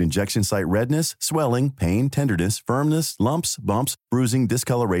effects include injection site redness, swelling, pain, tenderness, firmness, lumps, bumps, bruising,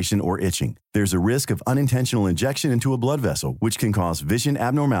 discoloration, or itching. There's a risk of unintentional injection into a blood vessel, which can cause vision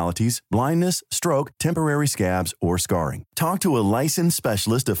abnormalities, blindness, stroke, temporary scabs, or scarring. Talk to a licensed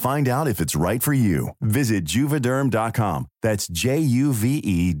specialist to find out if it's right for you. Visit Juvederm.com. That's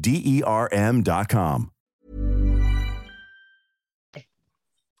Juvederm.com.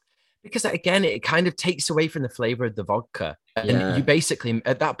 Because again, it kind of takes away from the flavor of the vodka. And you basically,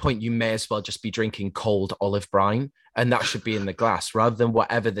 at that point, you may as well just be drinking cold olive brine, and that should be in the glass rather than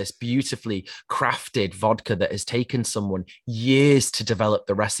whatever this beautifully crafted vodka that has taken someone years to develop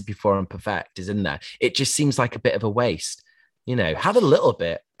the recipe for and perfect is in there. It just seems like a bit of a waste. Have a little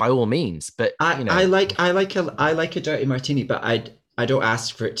bit by all means, but I like a dirty martini, but I don't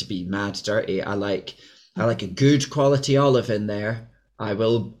ask for it to be mad dirty. I like a good quality olive in there.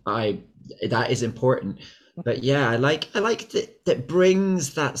 That is important. But yeah, I like that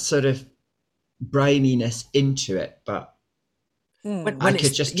brings that sort of brininess into it. But I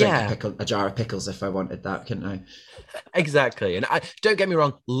could just drink a jar of pickles if I wanted that, couldn't I? Exactly. And I don't get me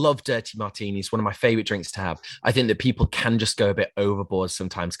wrong, love dirty martinis, one of my favorite drinks to have. I think that people can just go a bit overboard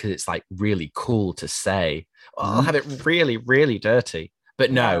sometimes because it's like really cool to say, I'll have it really, really dirty.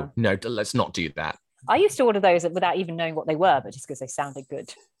 But no, let's not do that. I used to order those without even knowing what they were, but just because they sounded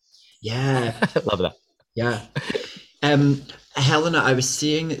good. Yeah. Love that. Yeah. Helena, I was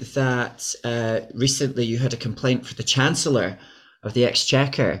seeing that recently you had a complaint for the Chancellor of the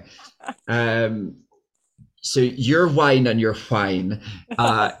Exchequer. So your wine and your whine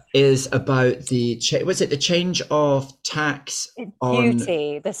is about the change of tax on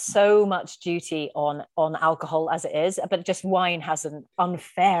duty. There's so much duty on alcohol as it is, but just wine has an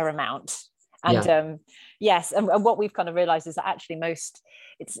unfair amount. And yes, and what we've kind of realized is that actually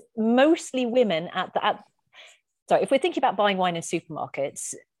it's mostly women if we're thinking about buying wine in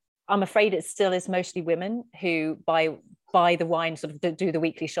supermarkets, I'm afraid it still is mostly women who buy the wine, sort of do the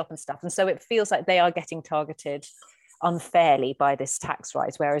weekly shop and stuff. And so it feels like they are getting targeted unfairly by this tax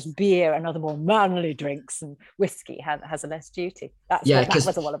rise, whereas beer and other more manly drinks and whiskey has a less duty. That's what that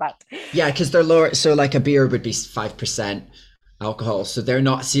was all about. Yeah, because they're lower. So like a beer would be 5% alcohol. So they're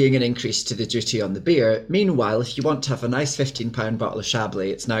not seeing an increase to the duty on the beer. Meanwhile, if you want to have a nice £15 bottle of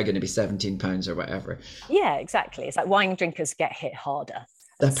Chablis, it's now going to be £17 or whatever. Yeah, exactly. It's like wine drinkers get hit harder.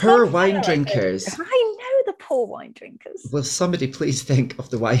 The poor wine drinkers. I know, the poor wine drinkers. Will somebody please think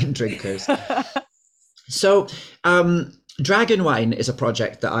of the wine drinkers? So, Dragon Wine is a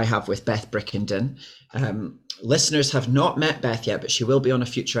project that I have with Beth Brickenden. Listeners have not met Beth yet, but she will be on a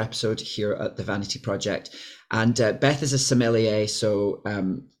future episode here at the Vanity Project. And Beth is a sommelier, so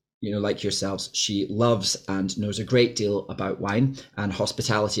like yourselves, she loves and knows a great deal about wine and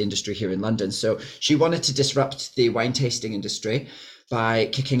hospitality industry here in London. So she wanted to disrupt the wine tasting industry by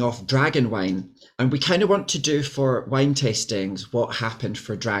kicking off Dragon Wine. And we kind of want to do for wine tastings what happened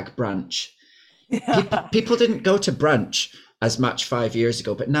for drag brunch. People didn't go to brunch as much 5 years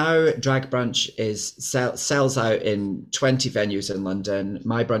ago, but now drag brunch sells out in 20 venues in London.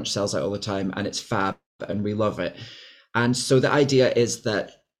 My brunch sells out all the time, and it's fab, and we love it. And so the idea is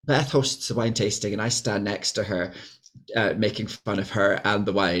that Beth hosts a wine tasting, and I stand next to her, making fun of her and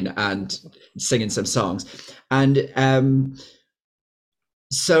the wine and singing some songs. And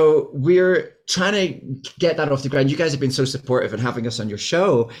so we're trying to get that off the ground. You guys have been so supportive and having us on your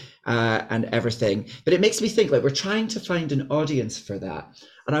show and everything. But it makes me think, like, we're trying to find an audience for that.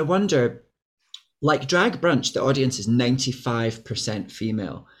 And I wonder, like drag brunch, the audience is 95%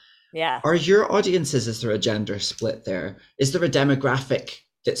 female. Yeah. Are your audiences, is there a gender split there? Is there a demographic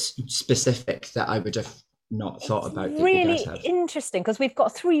that's specific that I would have not thought about? Really interesting, because we've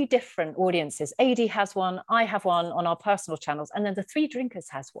got 3 different audiences. AD has one, I have one on our personal channels, and then the Three Drinkers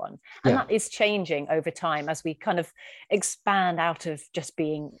has one. And that is changing over time as we kind of expand out of just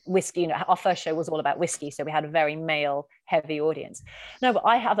being whiskey. Our first show was all about whiskey, so we had a very male heavy audience. No, but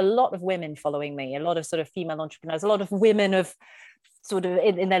I have a lot of women following me, a lot of sort of female entrepreneurs, a lot of women of sort of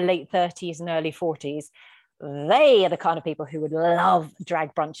in their late 30s and early 40s. They are the kind of people who would love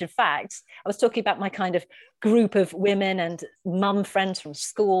drag brunch. In fact, I was talking about my kind of group of women and mum friends from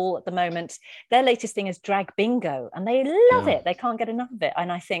school at the moment. Their latest thing is drag bingo, and they love it. They can't get enough of it.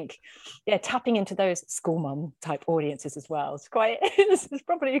 And I think, tapping into those school mum type audiences as well, it's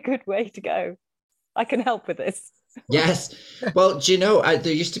probably a good way to go. I can help with this. Yes. Well, do you know,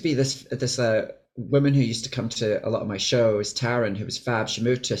 there used to be this woman who used to come to a lot of my shows, Taryn, who was fab. She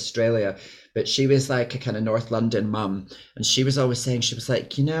moved to Australia, but she was like a kind of North London mum. And she was always saying, she was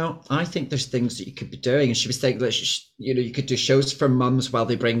like, I think there's things that you could be doing. And she was saying that, you could do shows for mums while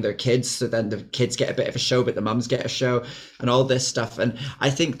they bring their kids. So then the kids get a bit of a show, but the mums get a show and all this stuff. And I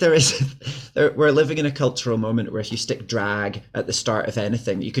think we're living in a cultural moment where if you stick drag at the start of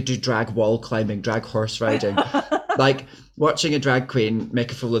anything, you could do drag wall climbing, drag horse riding. Like watching a drag queen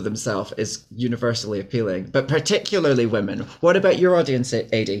make a fool of themselves is universally appealing, but particularly women. What about your audience,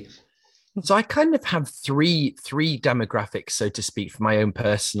 AD? So I kind of have three demographics, so to speak, for my own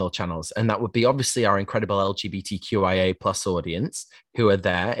personal channels. And that would be obviously our incredible LGBTQIA plus audience who are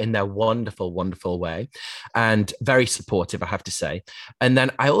there in their wonderful, wonderful way and very supportive, I have to say. And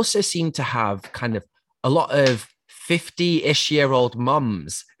then I also seem to have kind of a lot of 50-ish-year-old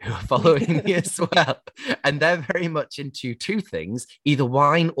mums who are following me as well. And they're very much into two things, either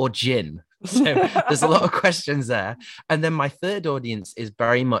wine or gin. So there's a lot of questions there. And then my third audience is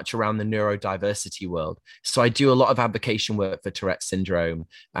very much around the neurodiversity world. So I do a lot of advocacy work for Tourette syndrome.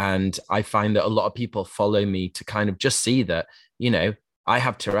 And I find that a lot of people follow me to kind of just see that, you know, I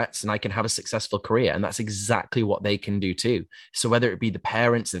have Tourette's and I can have a successful career. And that's exactly what they can do too. So whether it be the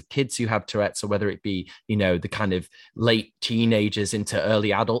parents of kids who have Tourette's or whether it be, you know, the kind of late teenagers into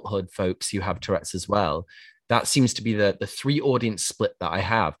early adulthood folks who have Tourette's as well, that seems to be the three audience split that I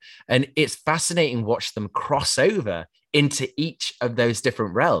have. And it's fascinating to watch them cross over into each of those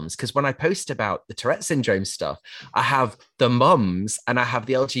different realms. Because when I post about the Tourette syndrome stuff, I have the mums and I have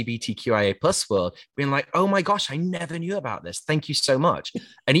the LGBTQIA plus world being like, oh my gosh, I never knew about this. Thank you so much.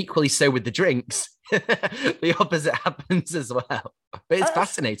 And equally so with the drinks, the opposite happens as well. But it's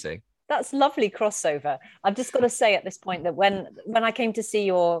fascinating. That's lovely crossover. I've just got to say at this point that when I came to see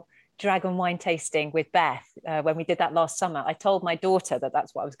your dragon wine tasting with Beth, when we did that last summer, I told my daughter that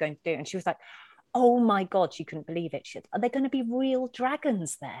that's what I was going to do. And she was like, oh my God, she couldn't believe it. She said, are there going to be real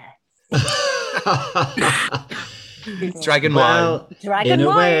dragons there? Dragon wine. Dragon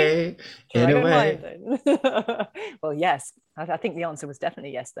wine. In a way. Well, yes. I think the answer was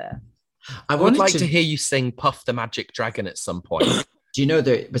definitely yes there. I would like to hear you sing Puff the Magic Dragon at some point. Do you know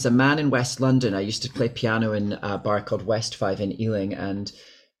there was a man in West London? I used to play piano in a bar called West 5 in Ealing, and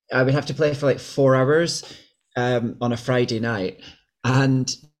I would have to play for like 4 hours on a Friday night.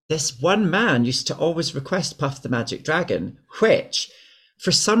 And this one man used to always request Puff the Magic Dragon, which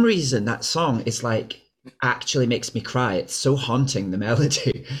for some reason that song is like actually makes me cry. It's so haunting, the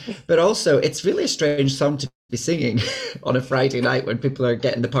melody. But also it's really a strange song to be singing on a Friday night when people are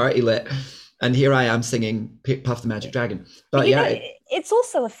getting the party lit. And here I am singing Puff the Magic Dragon. But yeah. It's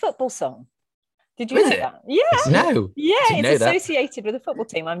also a football song. Did you know that? Yeah. No. Yeah, it's associated with a football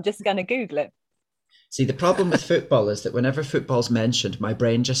team. I'm just going to Google it. See, the problem with football is that whenever football's mentioned, my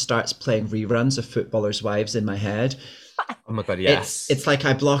brain just starts playing reruns of Footballers' Wives in my head. Oh my God, yes. It's like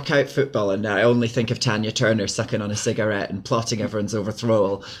I block out football and I only think of Tanya Turner sucking on a cigarette and plotting everyone's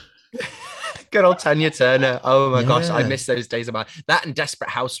overthrow. Good old Tanya Turner. Oh my gosh, I miss those days of that and Desperate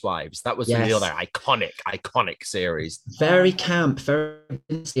Housewives. That was the other iconic series. Very camp, very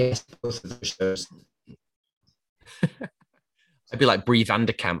yes, both of those shows. I'd be like Brie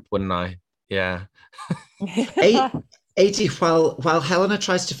Vanderkamp, wouldn't I? Yeah. AD, while Helena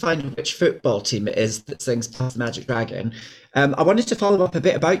tries to find which football team it is that sings Puff the Magic Dragon, I wanted to follow up a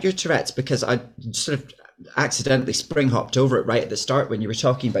bit about your Tourette's because I sort of accidentally spring hopped over it right at the start when you were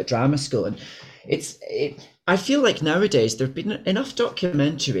talking about drama school. And I feel like nowadays there have been enough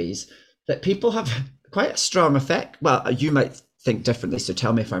documentaries that people have quite a strong effect. Well, you might think differently, so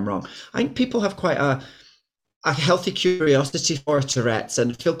tell me if I'm wrong. I think people have quite a healthy curiosity for Tourette's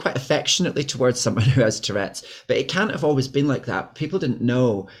and feel quite affectionately towards someone who has Tourette's, but it can't have always been like that. People didn't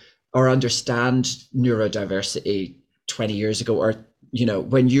know or understand neurodiversity 20 years ago, or, you know,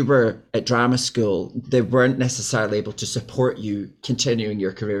 when you were at drama school, they weren't necessarily able to support you continuing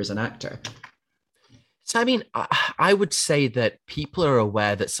your career as an actor. So, I mean, I would say that people are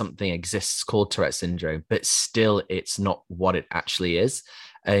aware that something exists called Tourette syndrome, but still it's not what it actually is.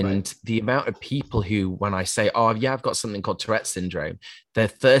 And the amount of people who, when I say, oh, yeah, I've got something called Tourette syndrome, the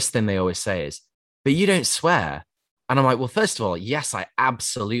first thing they always say is, but you don't swear. And I'm like, well, first of all, yes, I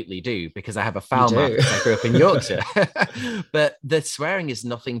absolutely do, because I have a foul mouth because I grew up in Yorkshire. But the swearing is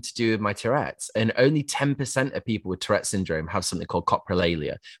nothing to do with my Tourette's. And only 10% of people with Tourette syndrome have something called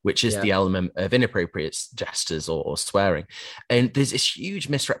coprolalia, which is the element of inappropriate gestures or swearing. And there's this huge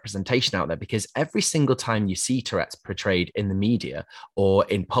misrepresentation out there because every single time you see Tourette's portrayed in the media or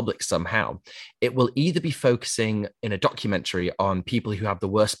in public somehow, it will either be focusing in a documentary on people who have the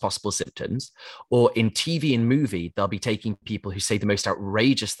worst possible symptoms, or in TV and movie, they'll be taking people who say the most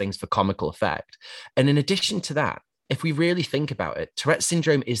outrageous things for comical effect. And in addition to that, if we really think about it, Tourette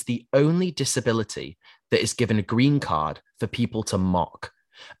syndrome is the only disability that is given a green card for people to mock.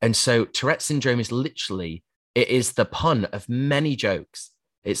 And so Tourette syndrome is literally, it is the pun of many jokes.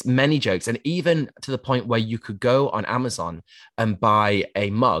 It's many jokes. And even to the point where you could go on Amazon and buy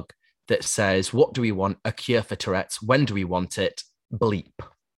a mug that says, what do we want? A cure for Tourette's. When do we want it? Bleep.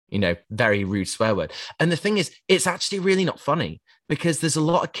 You know, very rude swear word. And the thing is, it's actually really not funny because there's a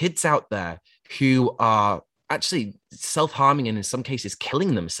lot of kids out there who are actually self-harming and in some cases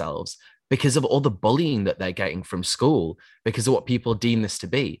killing themselves because of all the bullying that they're getting from school, because of what people deem this to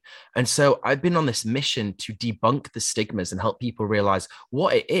be. And so I've been on this mission to debunk the stigmas and help people realize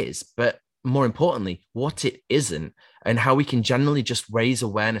what it is, but more importantly, what it isn't, and how we can generally just raise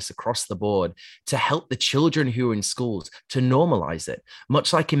awareness across the board to help the children who are in schools to normalize it.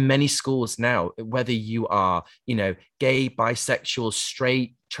 Much like in many schools now, whether you are, gay, bisexual,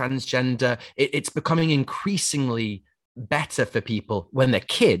 straight, transgender, it's becoming increasingly better for people when they're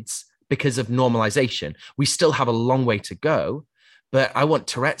kids because of normalization. We still have a long way to go, but I want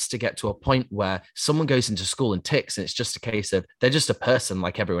Tourette's to get to a point where someone goes into school and ticks, and it's just a case of they're just a person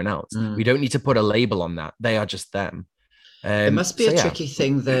like everyone else. We don't need to put a label on that. They are just them. It must be a tricky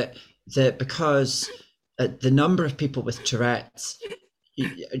thing that because the number of people with Tourette's,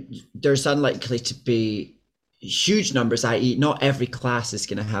 there's unlikely to be huge numbers, i.e. not every class is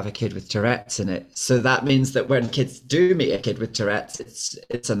going to have a kid with Tourette's in it. So that means that when kids do meet a kid with Tourette's,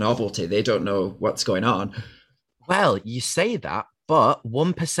 it's a novelty. They don't know what's going on. Well, you say that, but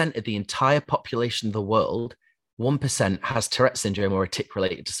 1% of the entire population of the world, 1% has Tourette syndrome or a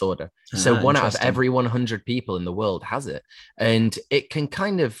tic-related disorder. So 1 out of every 100 people in the world has it. And it can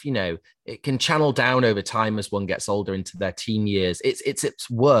kind of, it can channel down over time as one gets older into their teen years. It's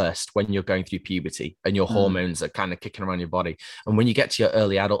worst when you're going through puberty and your hormones are kind of kicking around your body. And when you get to your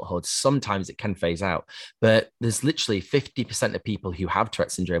early adulthood, sometimes it can phase out. But there's literally 50% of people who have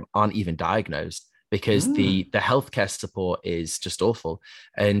Tourette syndrome aren't even diagnosed, because the healthcare support is just awful.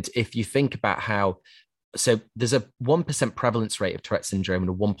 And if you think about how, so there's a 1% prevalence rate of Tourette syndrome and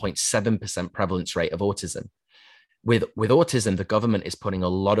a 1.7% prevalence rate of autism. With autism, the government is putting a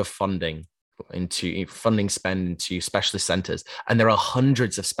lot of funding spend into specialist centers. And there are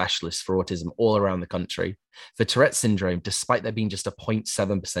hundreds of specialists for autism all around the country. For Tourette syndrome, despite there being just a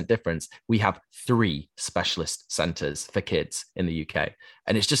 0.7% difference, we have 3 specialist centers for kids in the UK.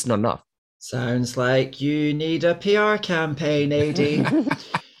 And it's just not enough. Sounds like you need a PR campaign, AD.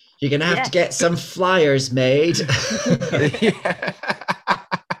 You're going to have to get some flyers made.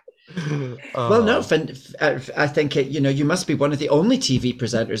 Well, no, I think, you must be one of the only TV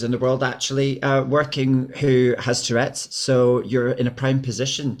presenters in the world actually working who has Tourette's. So you're in a prime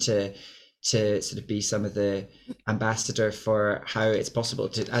position to sort of be some of the ambassador for how it's possible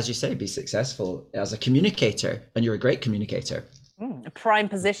to, as you say, be successful as a communicator. And you're a great communicator. A prime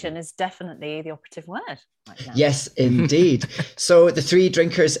position is definitely the operative word right now. Yes, indeed. So the Three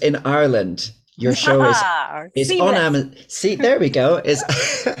Drinkers in Ireland, your show is on Amazon. See, there we go. Is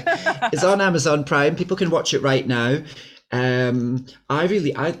on Amazon Prime. People can watch it right now.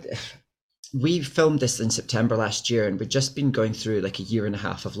 We filmed this in September last year, and we've just been going through like a year and a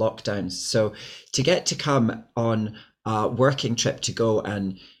half of lockdowns. So to get to come on a working trip to go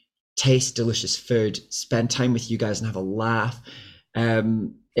and taste delicious food, spend time with you guys and have a laugh.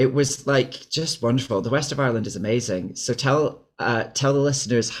 It was like just wonderful. The West of Ireland is amazing. So tell the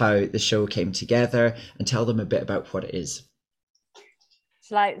listeners how the show came together and tell them a bit about what it is.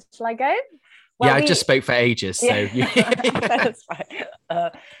 Shall I go? Well, I just spoke for ages. So that's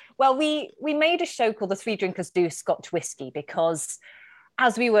right. Well, we made a show called The Three Drinkers Do Scotch Whisky because,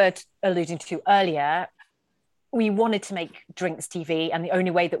 as we were alluding to earlier, we wanted to make drinks TV, and the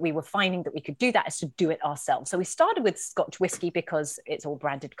only way that we were finding that we could do that is to do it ourselves. So we started with Scotch whisky because it's all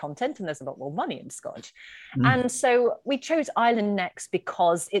branded content and there's a lot more money in Scotch. And so we chose Ireland next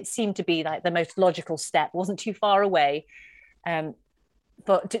because it seemed to be like the most logical step. It wasn't too far away,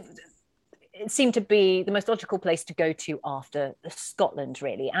 but it seemed to be the most logical place to go to after Scotland,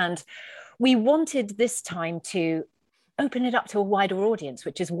 really. And we wanted this time to open it up to a wider audience,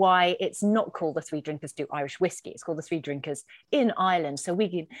 which is why it's not called The Three Drinkers Do Irish Whiskey. It's called The Three Drinkers in Ireland. So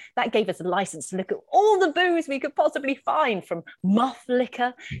that gave us a license to look at all the booze we could possibly find, from muff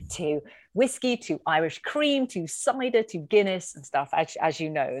liquor to whiskey to Irish cream to cider to Guinness and stuff, as you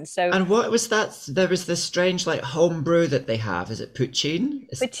know. And what was that? There was this strange like home brew that they have. Is it poutine?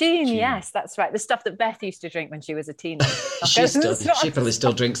 Poutine, yes, that's right. The stuff that Beth used to drink when she was a teenager. She probably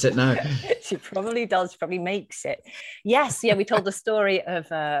still drinks it now. She probably does. She probably makes it. Yes, yeah. We told the story of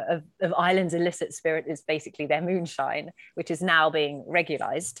Ireland's illicit spirit is basically their moonshine, which is now being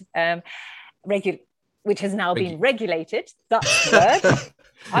regulated. Been regulated. That's the word.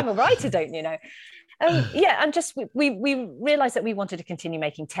 I'm a writer, don't you know? And just we realized that we wanted to continue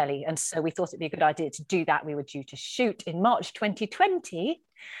making telly, and so we thought it'd be a good idea to do that. We were due to shoot in March 2020,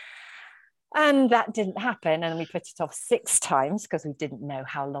 and that didn't happen, and we put it off 6 times because we didn't know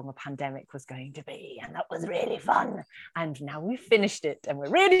how long a pandemic was going to be, and that was really fun. And now we've finished it, and we're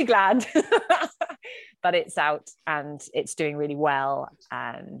really glad. but it's out and it's doing really well.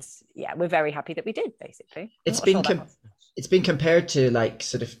 And yeah, we're very happy that we did, basically. It's been compared to like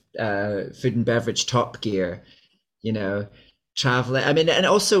sort of food and beverage Top Gear, you know, traveling. I mean, and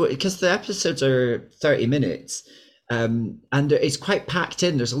also because the episodes are 30 minutes, and it's quite packed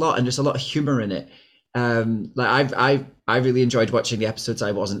in. There's a lot of humor in it. Like I really enjoyed watching the episodes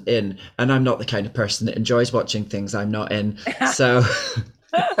I wasn't in, and I'm not the kind of person that enjoys watching things I'm not in. So.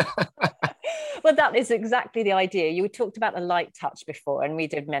 Well, that is exactly the idea. You talked about the light touch before, and we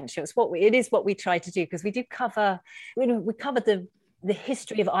did mention it is what we try to do, because we do cover the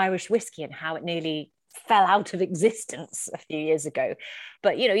history of Irish whiskey and how it nearly fell out of existence a few years ago.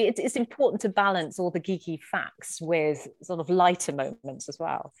 But you know, it's important to balance all the geeky facts with sort of lighter moments as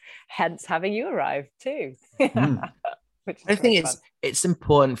well. Hence, having you arrive too. I think it's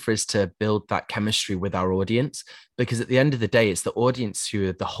important for us to build that chemistry with our audience, because at the end of the day, it's the audience who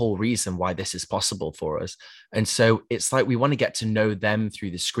are the whole reason why this is possible for us. And so it's like we want to get to know them through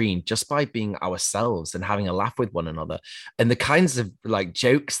the screen just by being ourselves and having a laugh with one another. And the kinds of like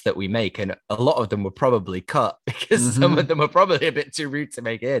jokes that we make, and a lot of them were probably cut because some of them are probably a bit too rude to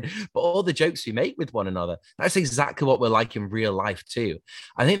make in, but all the jokes we make with one another, that's exactly what we're like in real life too.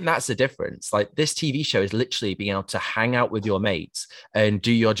 I think that's the difference. Like this TV show is literally being able to hang out with your mates and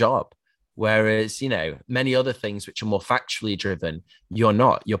do your job. Whereas, you know, many other things which are more factually driven,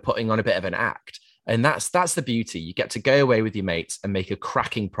 you're putting on a bit of an act. And that's the beauty. You get to go away with your mates and make a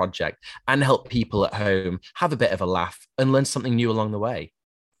cracking project and help people at home have a bit of a laugh and learn something new along the way.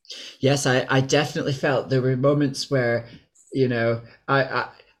 Yes, I definitely felt there were moments where, you know,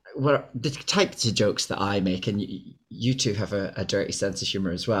 well, the types of jokes that I make, and you two have a dirty sense of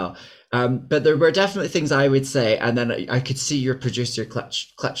humor as well. But there were definitely things I would say, and then I could see your producer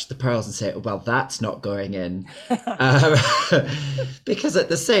clutch the pearls and say, oh, well, that's not going in. Because at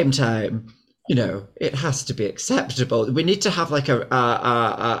the same time, you know, it has to be acceptable. We need to have like an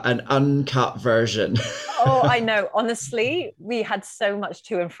uncut version. Oh, I know. Honestly, we had so much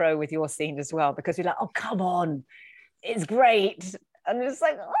to and fro with your scene as well, because we're like, oh, come on, it's great. And it's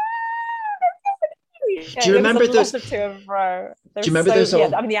like, oh, do you remember those? To and fro. Do you remember those?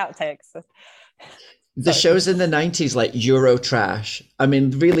 Yeah, I mean, the outtakes. The shows in the 90s, like Eurotrash. I mean,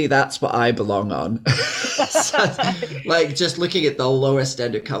 really, that's what I belong on. So, like, just looking at the lowest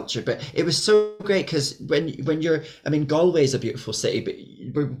end of culture. But it was so great because when you're, I mean, Galway is a beautiful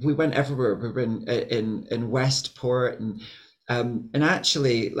city, but we went everywhere. We were in Westport and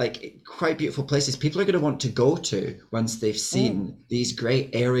actually, like, quite beautiful places. People are going to want to go to once they've seen these great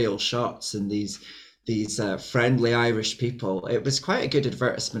aerial shots and these friendly Irish people. It was quite a good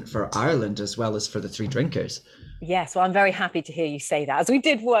advertisement for Ireland as well as for the Three Drinkers. Yes, well, I'm very happy to hear you say that, as we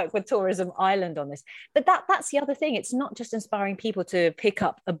did work with Tourism Ireland on this. But that's the other thing. It's not just inspiring people to pick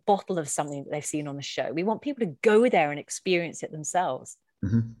up a bottle of something that they've seen on the show. We want people to go there and experience it themselves.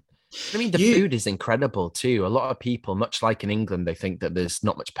 Mm-hmm. I mean, the food is incredible too. A lot of people, much like in England, they think that there's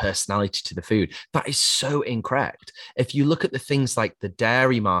not much personality to the food. That is so incorrect. If you look at the things like the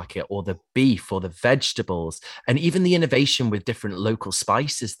dairy market or the beef or the vegetables, and even the innovation with different local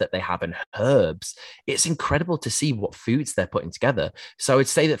spices that they have and herbs, it's incredible to see what foods they're putting together. So I would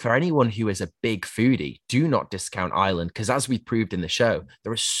say that for anyone who is a big foodie, do not discount Ireland, because as we proved in the show,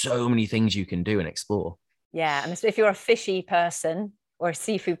 there are so many things you can do and explore. Yeah, and if you're a fishy person, or a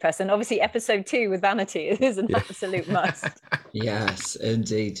seafood person, obviously episode 2 with Vanity is an absolute must. Yes,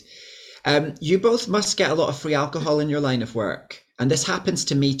 indeed. You both must get a lot of free alcohol in your line of work. And this happens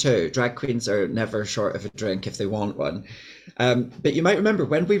to me too. Drag queens are never short of a drink if they want one. But you might remember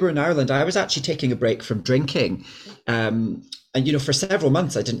when we were in Ireland, I was actually taking a break from drinking. And, you know, for several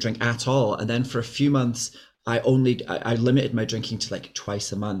months, I didn't drink at all. And then for a few months, I limited my drinking to like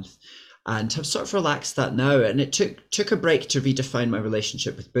twice a month. And have sort of relaxed that now. And it took a break to redefine my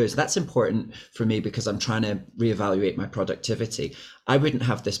relationship with booze. That's important for me because I'm trying to reevaluate my productivity. I wouldn't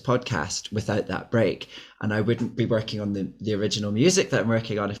have this podcast without that break. And I wouldn't be working on the original music that I'm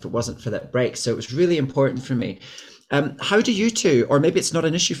working on if it wasn't for that break. So it was really important for me. How do you two, or maybe it's not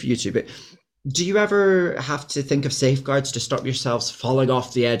an issue for you two, but do you ever have to think of safeguards to stop yourselves falling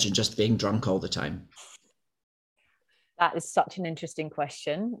off the edge and just being drunk all the time? That is such an interesting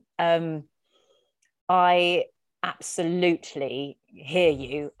question. I absolutely hear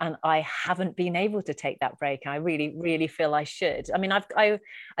you, and I haven't been able to take that break. I really, really feel I should. I mean, I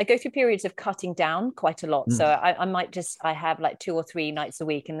go through periods of cutting down quite a lot. So I have like 2 or 3 nights a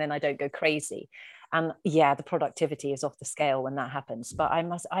week, and then I don't go crazy. And yeah, the productivity is off the scale when that happens. But I've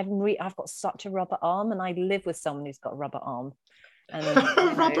got such a rubber arm, and I live with someone who's got a rubber arm.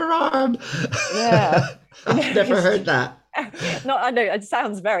 And, rubber arm. Yeah. I've never heard that. No, I know it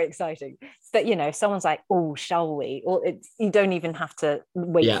sounds very exciting. That, you know, if someone's like, "Oh, shall we?" Or you don't even have to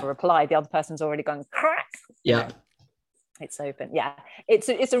wait for a reply. The other person's already gone crack. Yeah. It's open. Yeah, it's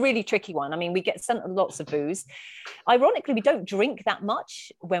a really tricky one. I mean, we get sent lots of booze. Ironically, we don't drink that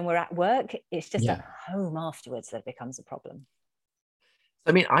much when we're at work. It's just at home afterwards that it becomes a problem.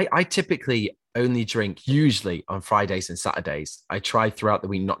 I mean, I typically only drink usually on Fridays and Saturdays. I try throughout the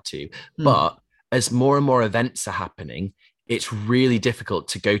week not to, but as more and more events are happening, it's really difficult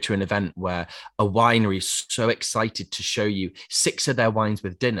to go to an event where a winery is so excited to show you 6 of their wines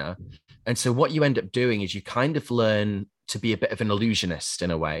with dinner. And so what you end up doing is you kind of learn to be a bit of an illusionist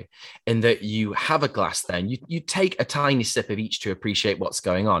in a way, in that you have a glass, then you take a tiny sip of each to appreciate what's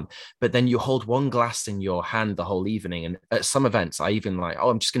going on, but then you hold one glass in your hand the whole evening. And at some events, I even like,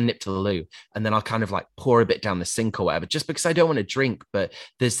 I'm just going to nip to the loo, and then I'll kind of like pour a bit down the sink or whatever, just because I don't want to drink. But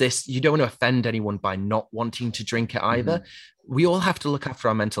there's this, you don't want to offend anyone by not wanting to drink it either. We all have to look after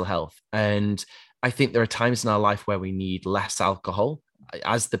our mental health. And I think there are times in our life where we need less alcohol,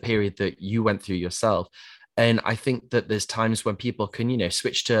 as the period that you went through yourself. And I think that there's times when people can, you know,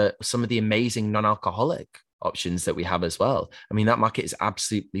 switch to some of the amazing non-alcoholic options that we have as well. I mean, that market is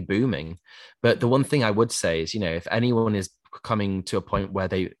absolutely booming. But the one thing I would say is, you know, if anyone is coming to a point where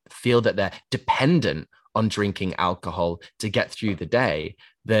they feel that they're dependent on drinking alcohol to get through the day,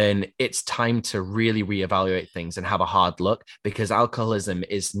 then it's time to really reevaluate things and have a hard look, because alcoholism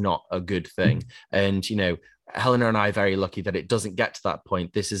is not a good thing. And, you know, Helena and I are very lucky that it doesn't get to that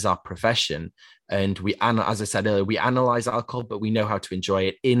point. This is our profession. And as I said earlier, we analyze alcohol, but we know how to enjoy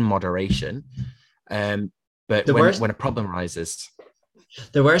it in moderation. But when a problem arises.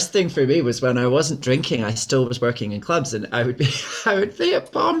 The worst thing for me was when I wasn't drinking, I still was working in clubs, and I would be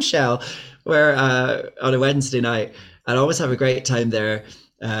at Bombshell where on a Wednesday night, I'd always have a great time there.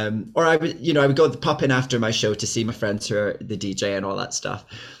 Or I would go pop in after my show to see my friends who are the DJ and all that stuff.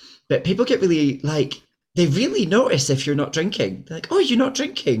 But people get really they really notice if you're not drinking. They're like, "Oh, you're not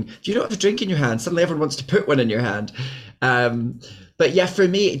drinking. You don't have a drink in your hand." Suddenly everyone wants to put one in your hand. But yeah, for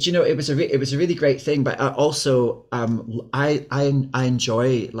me, you know, it was a really great thing. But also, I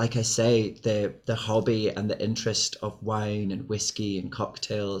enjoy, like I say, the hobby and the interest of wine and whiskey and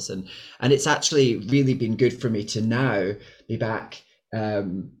cocktails, and it's actually really been good for me to now be back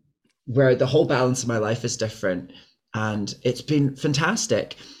where the whole balance of my life is different, and it's been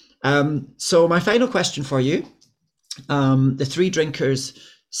fantastic. So my final question for you, the Three Drinkers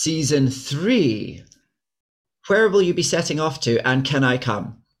season 3, where will you be setting off to, and can I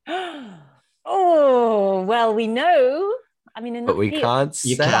come? Oh, well, we know. I mean, but we can't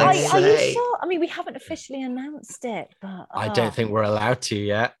say. Are you sure? I mean, we haven't officially announced it, but I don't think we're allowed to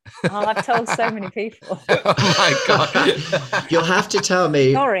yet. I've told so many people. Oh my God. You'll have to tell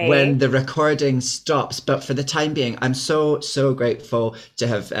me when the recording stops. But for the time being, I'm so grateful to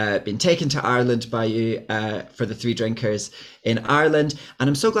have been taken to Ireland by you for the Three Drinkers in Ireland. And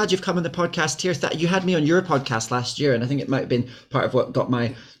I'm so glad you've come on the podcast here. You had me on your podcast last year, and I think it might have been part of what got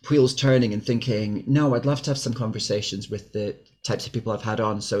my wheels turning and thinking, no, I'd love to have some conversations with the types of people I've had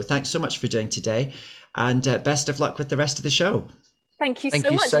on. So thanks so much for doing today, and best of luck with the rest of the show. Thank you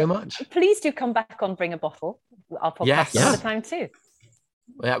so much. Please do come back on Bring a Bottle. Our podcast another time too.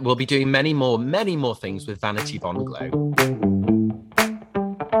 Yeah, we'll be doing many more things with Vanity Von Glow.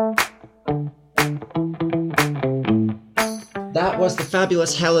 That was the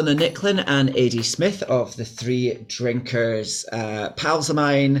fabulous Helena Nicklin and A.D. Smith of the Three Drinkers, pals of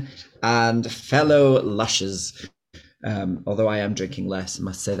mine and fellow lushes. Although I am drinking less, I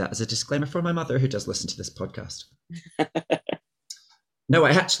must say that as a disclaimer for my mother, who does listen to this podcast. No,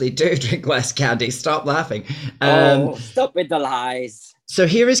 I actually do drink less, Candy. Stop laughing. Stop with the lies. So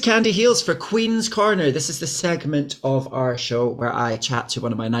here is Candy Heals for Queen's Corner. This is the segment of our show where I chat to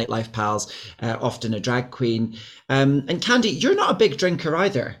one of my nightlife pals, often a drag queen. And Candy, you're not a big drinker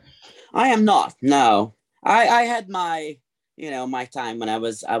either. I am not. No, I had my time when I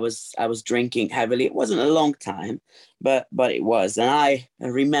was drinking heavily. It wasn't a long time, but it was. And I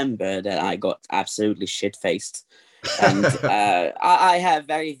remember that I got absolutely shit-faced. And I have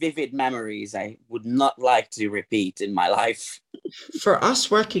very vivid memories I would not like to repeat in my life. For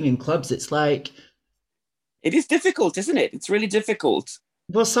us working in clubs, it's like... It is difficult, isn't it? It's really difficult.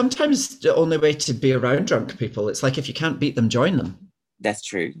 Well, sometimes the only way to be around drunk people, it's like if you can't beat them, join them. That's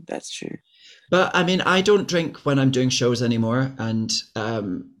true. But I mean, I don't drink when I'm doing shows anymore, and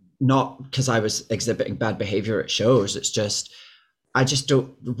not because I was exhibiting bad behavior at shows. It's just, I just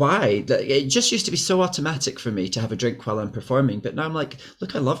don't, why? It just used to be so automatic for me to have a drink while I'm performing. But now I'm like,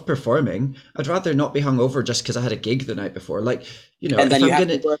 look, I love performing. I'd rather not be hungover just because I had a gig the night before. Like, you know, and then you have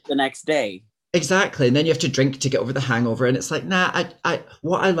to work the next day. Exactly. And then you have to drink to get over the hangover. And it's like, nah,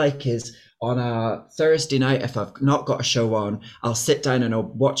 what I like is on a Thursday night, if I've not got a show on, I'll sit down and I'll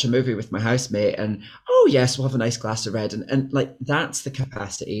watch a movie with my housemate and, oh yes, we'll have a nice glass of red. And like, that's the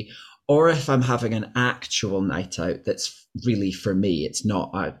capacity. Or if I'm having an actual night out, that's really for me, it's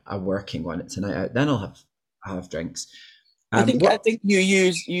not a working one, it's a night out, then I'll have drinks. I think you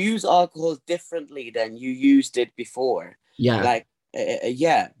use alcohol differently than you used it before. Yeah. Like,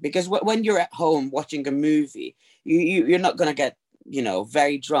 yeah, because when you're at home watching a movie, you're not gonna get,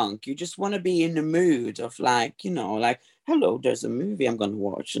 very drunk. You just want to be in the mood of like, hello, there's a movie I'm gonna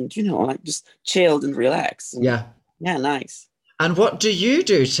watch, and like just chilled and relax. And, yeah, nice. And what do you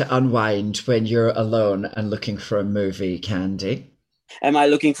do to unwind when you're alone and looking for a movie, Candy? Am I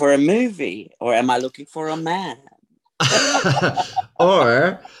looking for a movie, or am I looking for a man?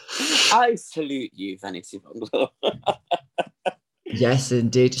 Or I salute you, Vanity Bungalow. Yes,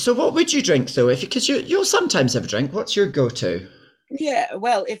 indeed. So what would you drink though? Because you'll sometimes have a drink. What's your go-to? Yeah,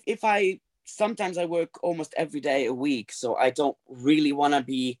 well, if I sometimes I work almost every day a week, so I don't really want to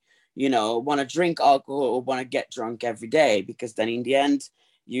be, want to drink alcohol or want to get drunk every day, because then in the end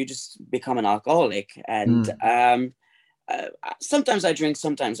you just become an alcoholic. And sometimes I drink,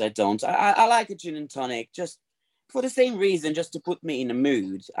 sometimes I don't. I like a gin and tonic just for the same reason, just to put me in a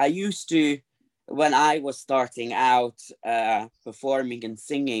mood. I used to, when I was starting out performing and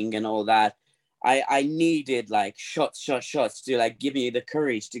singing and all that, I needed like shots to like give me the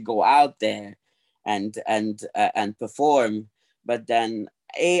courage to go out there and perform. But then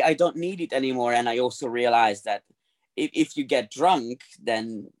I don't need it anymore, and I also realized that if you get drunk,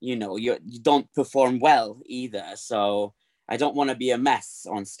 then you don't perform well either. So I don't want to be a mess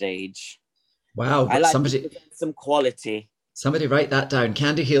on stage. Wow, I like some quality. Somebody write that down.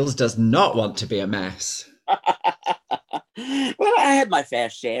 Candy Heels does not want to be a mess. Well, I had my fair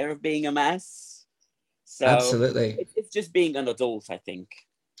share of being a mess. So absolutely. It's just being an adult, I think.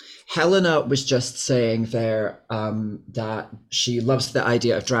 Helena was just saying there that she loves the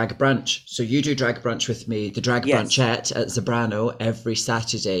idea of drag brunch. So you do drag brunch with me, the drag brunchette at Zebrano every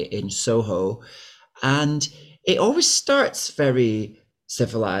Saturday in Soho. And it always starts very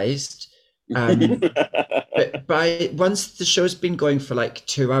civilized. But once the show's been going for like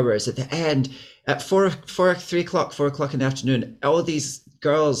 2 hours, at the end, at 3 o'clock in the afternoon, all these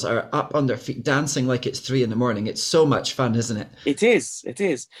girls are up on their feet dancing like it's 3 a.m. It's so much fun, isn't it? It is.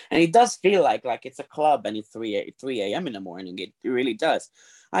 And it does feel like it's a club and it's 3 a.m. in the morning. It really does.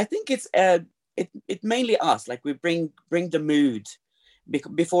 I think it's it mainly us. Like we bring the mood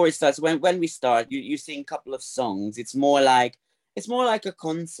before it starts. When we start, you sing a couple of songs. It's more like a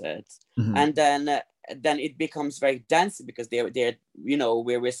concert. Mm-hmm. And then it becomes very dancey, because they're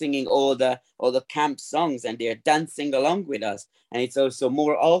we're singing all the camp songs and they're dancing along with us, and it's also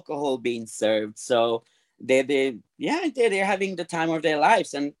more alcohol being served, so they're having the time of their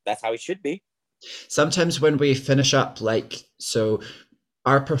lives, and that's how it should be. Sometimes when we finish up, so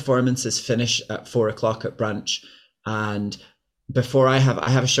our performances finish at 4 o'clock at brunch, and before I have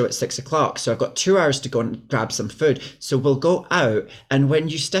a show at 6 o'clock, so I've got 2 hours to go and grab some food. So we'll go out, and when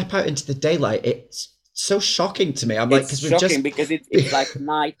you step out into the daylight, it's so shocking to me. Because it's like a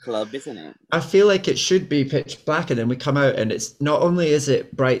nightclub, isn't it? I feel like it should be pitch black, and then we come out, and it's not only is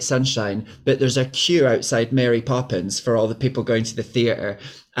it bright sunshine, but there's a queue outside Mary Poppins for all the people going to the theatre,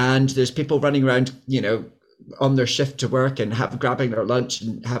 and there's people running around, on their shift to work and grabbing their lunch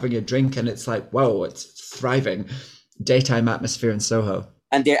and having a drink, and it's like, whoa, it's thriving. Daytime atmosphere in Soho.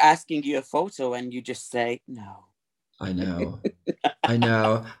 And they're asking you a photo and you just say no. I know. And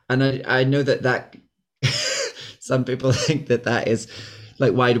I know that some people think that is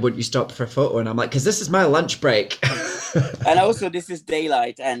like, why wouldn't you stop for a photo? And I'm like, because this is my lunch break. And also this is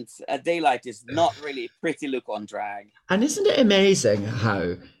daylight, and daylight is not really a pretty look on drag. And isn't it amazing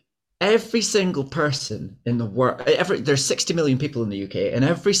how every single person in the world, there's 60 million people in the UK, and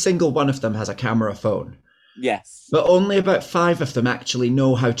every single one of them has a camera phone. Yes. But only about 5 of them actually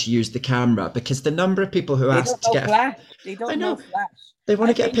know how to use the camera, because the number of people who ask to get flash. They don't know flash. They want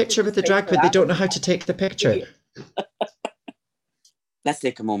to get a picture with the drag queen, they don't know how to take the picture. Let's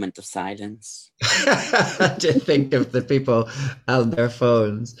take a moment of silence to think of the people on their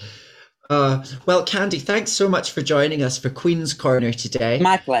phones. Well, Candy, thanks so much for joining us for Queen's Corner today.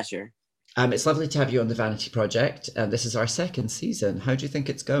 My pleasure. It's lovely to have you on the Vanity Project, and this is our 2nd season. How do you think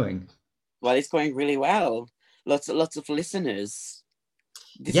it's going? Well, it's going really well. Lots of listeners.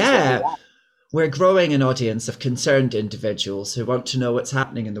 We're growing an audience of concerned individuals who want to know what's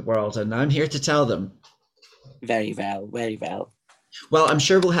happening in the world, and I'm here to tell them. Very well, very well. Well, I'm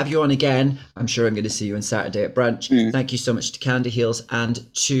sure we'll have you on again. I'm sure I'm going to see you on Saturday at brunch. Thank you so much to Candy Heels and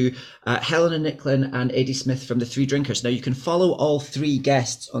to Helena Nicklin and Eddie Smith from The Three Drinkers. Now, you can follow all three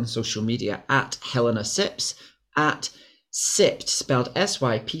guests on social media at Helena Sips, at Sipped, spelled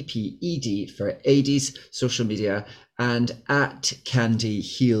SYPPED for Eddie's social media, and at Candy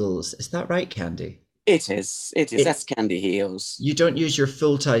Heels. Is that right, Candy? It is. That's Candy Heels. You don't use your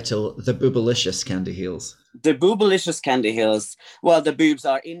full title, The Boobalicious Candy Heels. The Boobalicious Candy Heels. Well, the boobs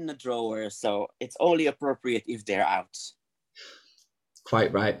are in the drawer, so it's only appropriate if they're out.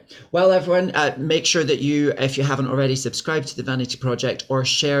 Quite right. Well, everyone, make sure that you, if you haven't already, subscribe to The Vanity Project or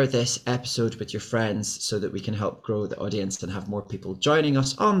share this episode with your friends so that we can help grow the audience and have more people joining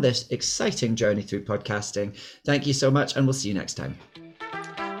us on this exciting journey through podcasting. Thank you so much, and we'll see you next time.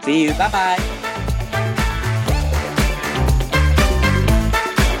 See you. Bye-bye.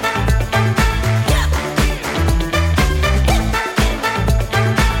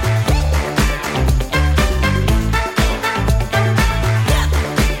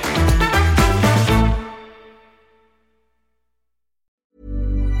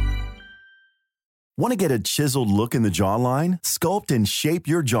 Want to get a chiseled look in the jawline? Sculpt and shape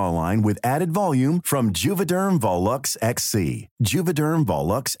your jawline with added volume from Juvederm Volux XC. Juvederm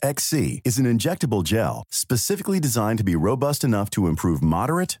Volux XC is an injectable gel specifically designed to be robust enough to improve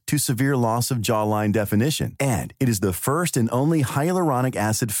moderate to severe loss of jawline definition. And it is the first and only hyaluronic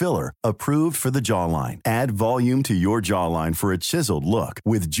acid filler approved for the jawline. Add volume to your jawline for a chiseled look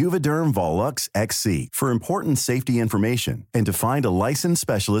with Juvederm Volux XC. For important safety information and to find a licensed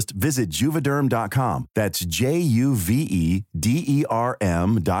specialist, visit juvederm.com. That's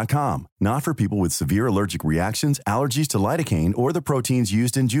JUVEDERM.com. Not for people with severe allergic reactions, allergies to lidocaine, or the proteins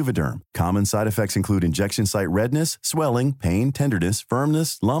used in Juvederm. Common side effects include injection site redness, swelling, pain, tenderness,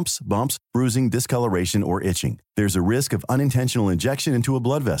 firmness, lumps, bumps, bruising, discoloration, or itching. There's a risk of unintentional injection into a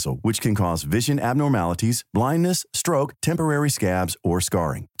blood vessel, which can cause vision abnormalities, blindness, stroke, temporary scabs, or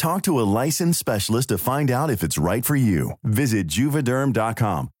scarring. Talk to a licensed specialist to find out if it's right for you. Visit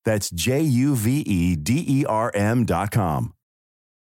Juvederm.com. That's JUVEDERM.com.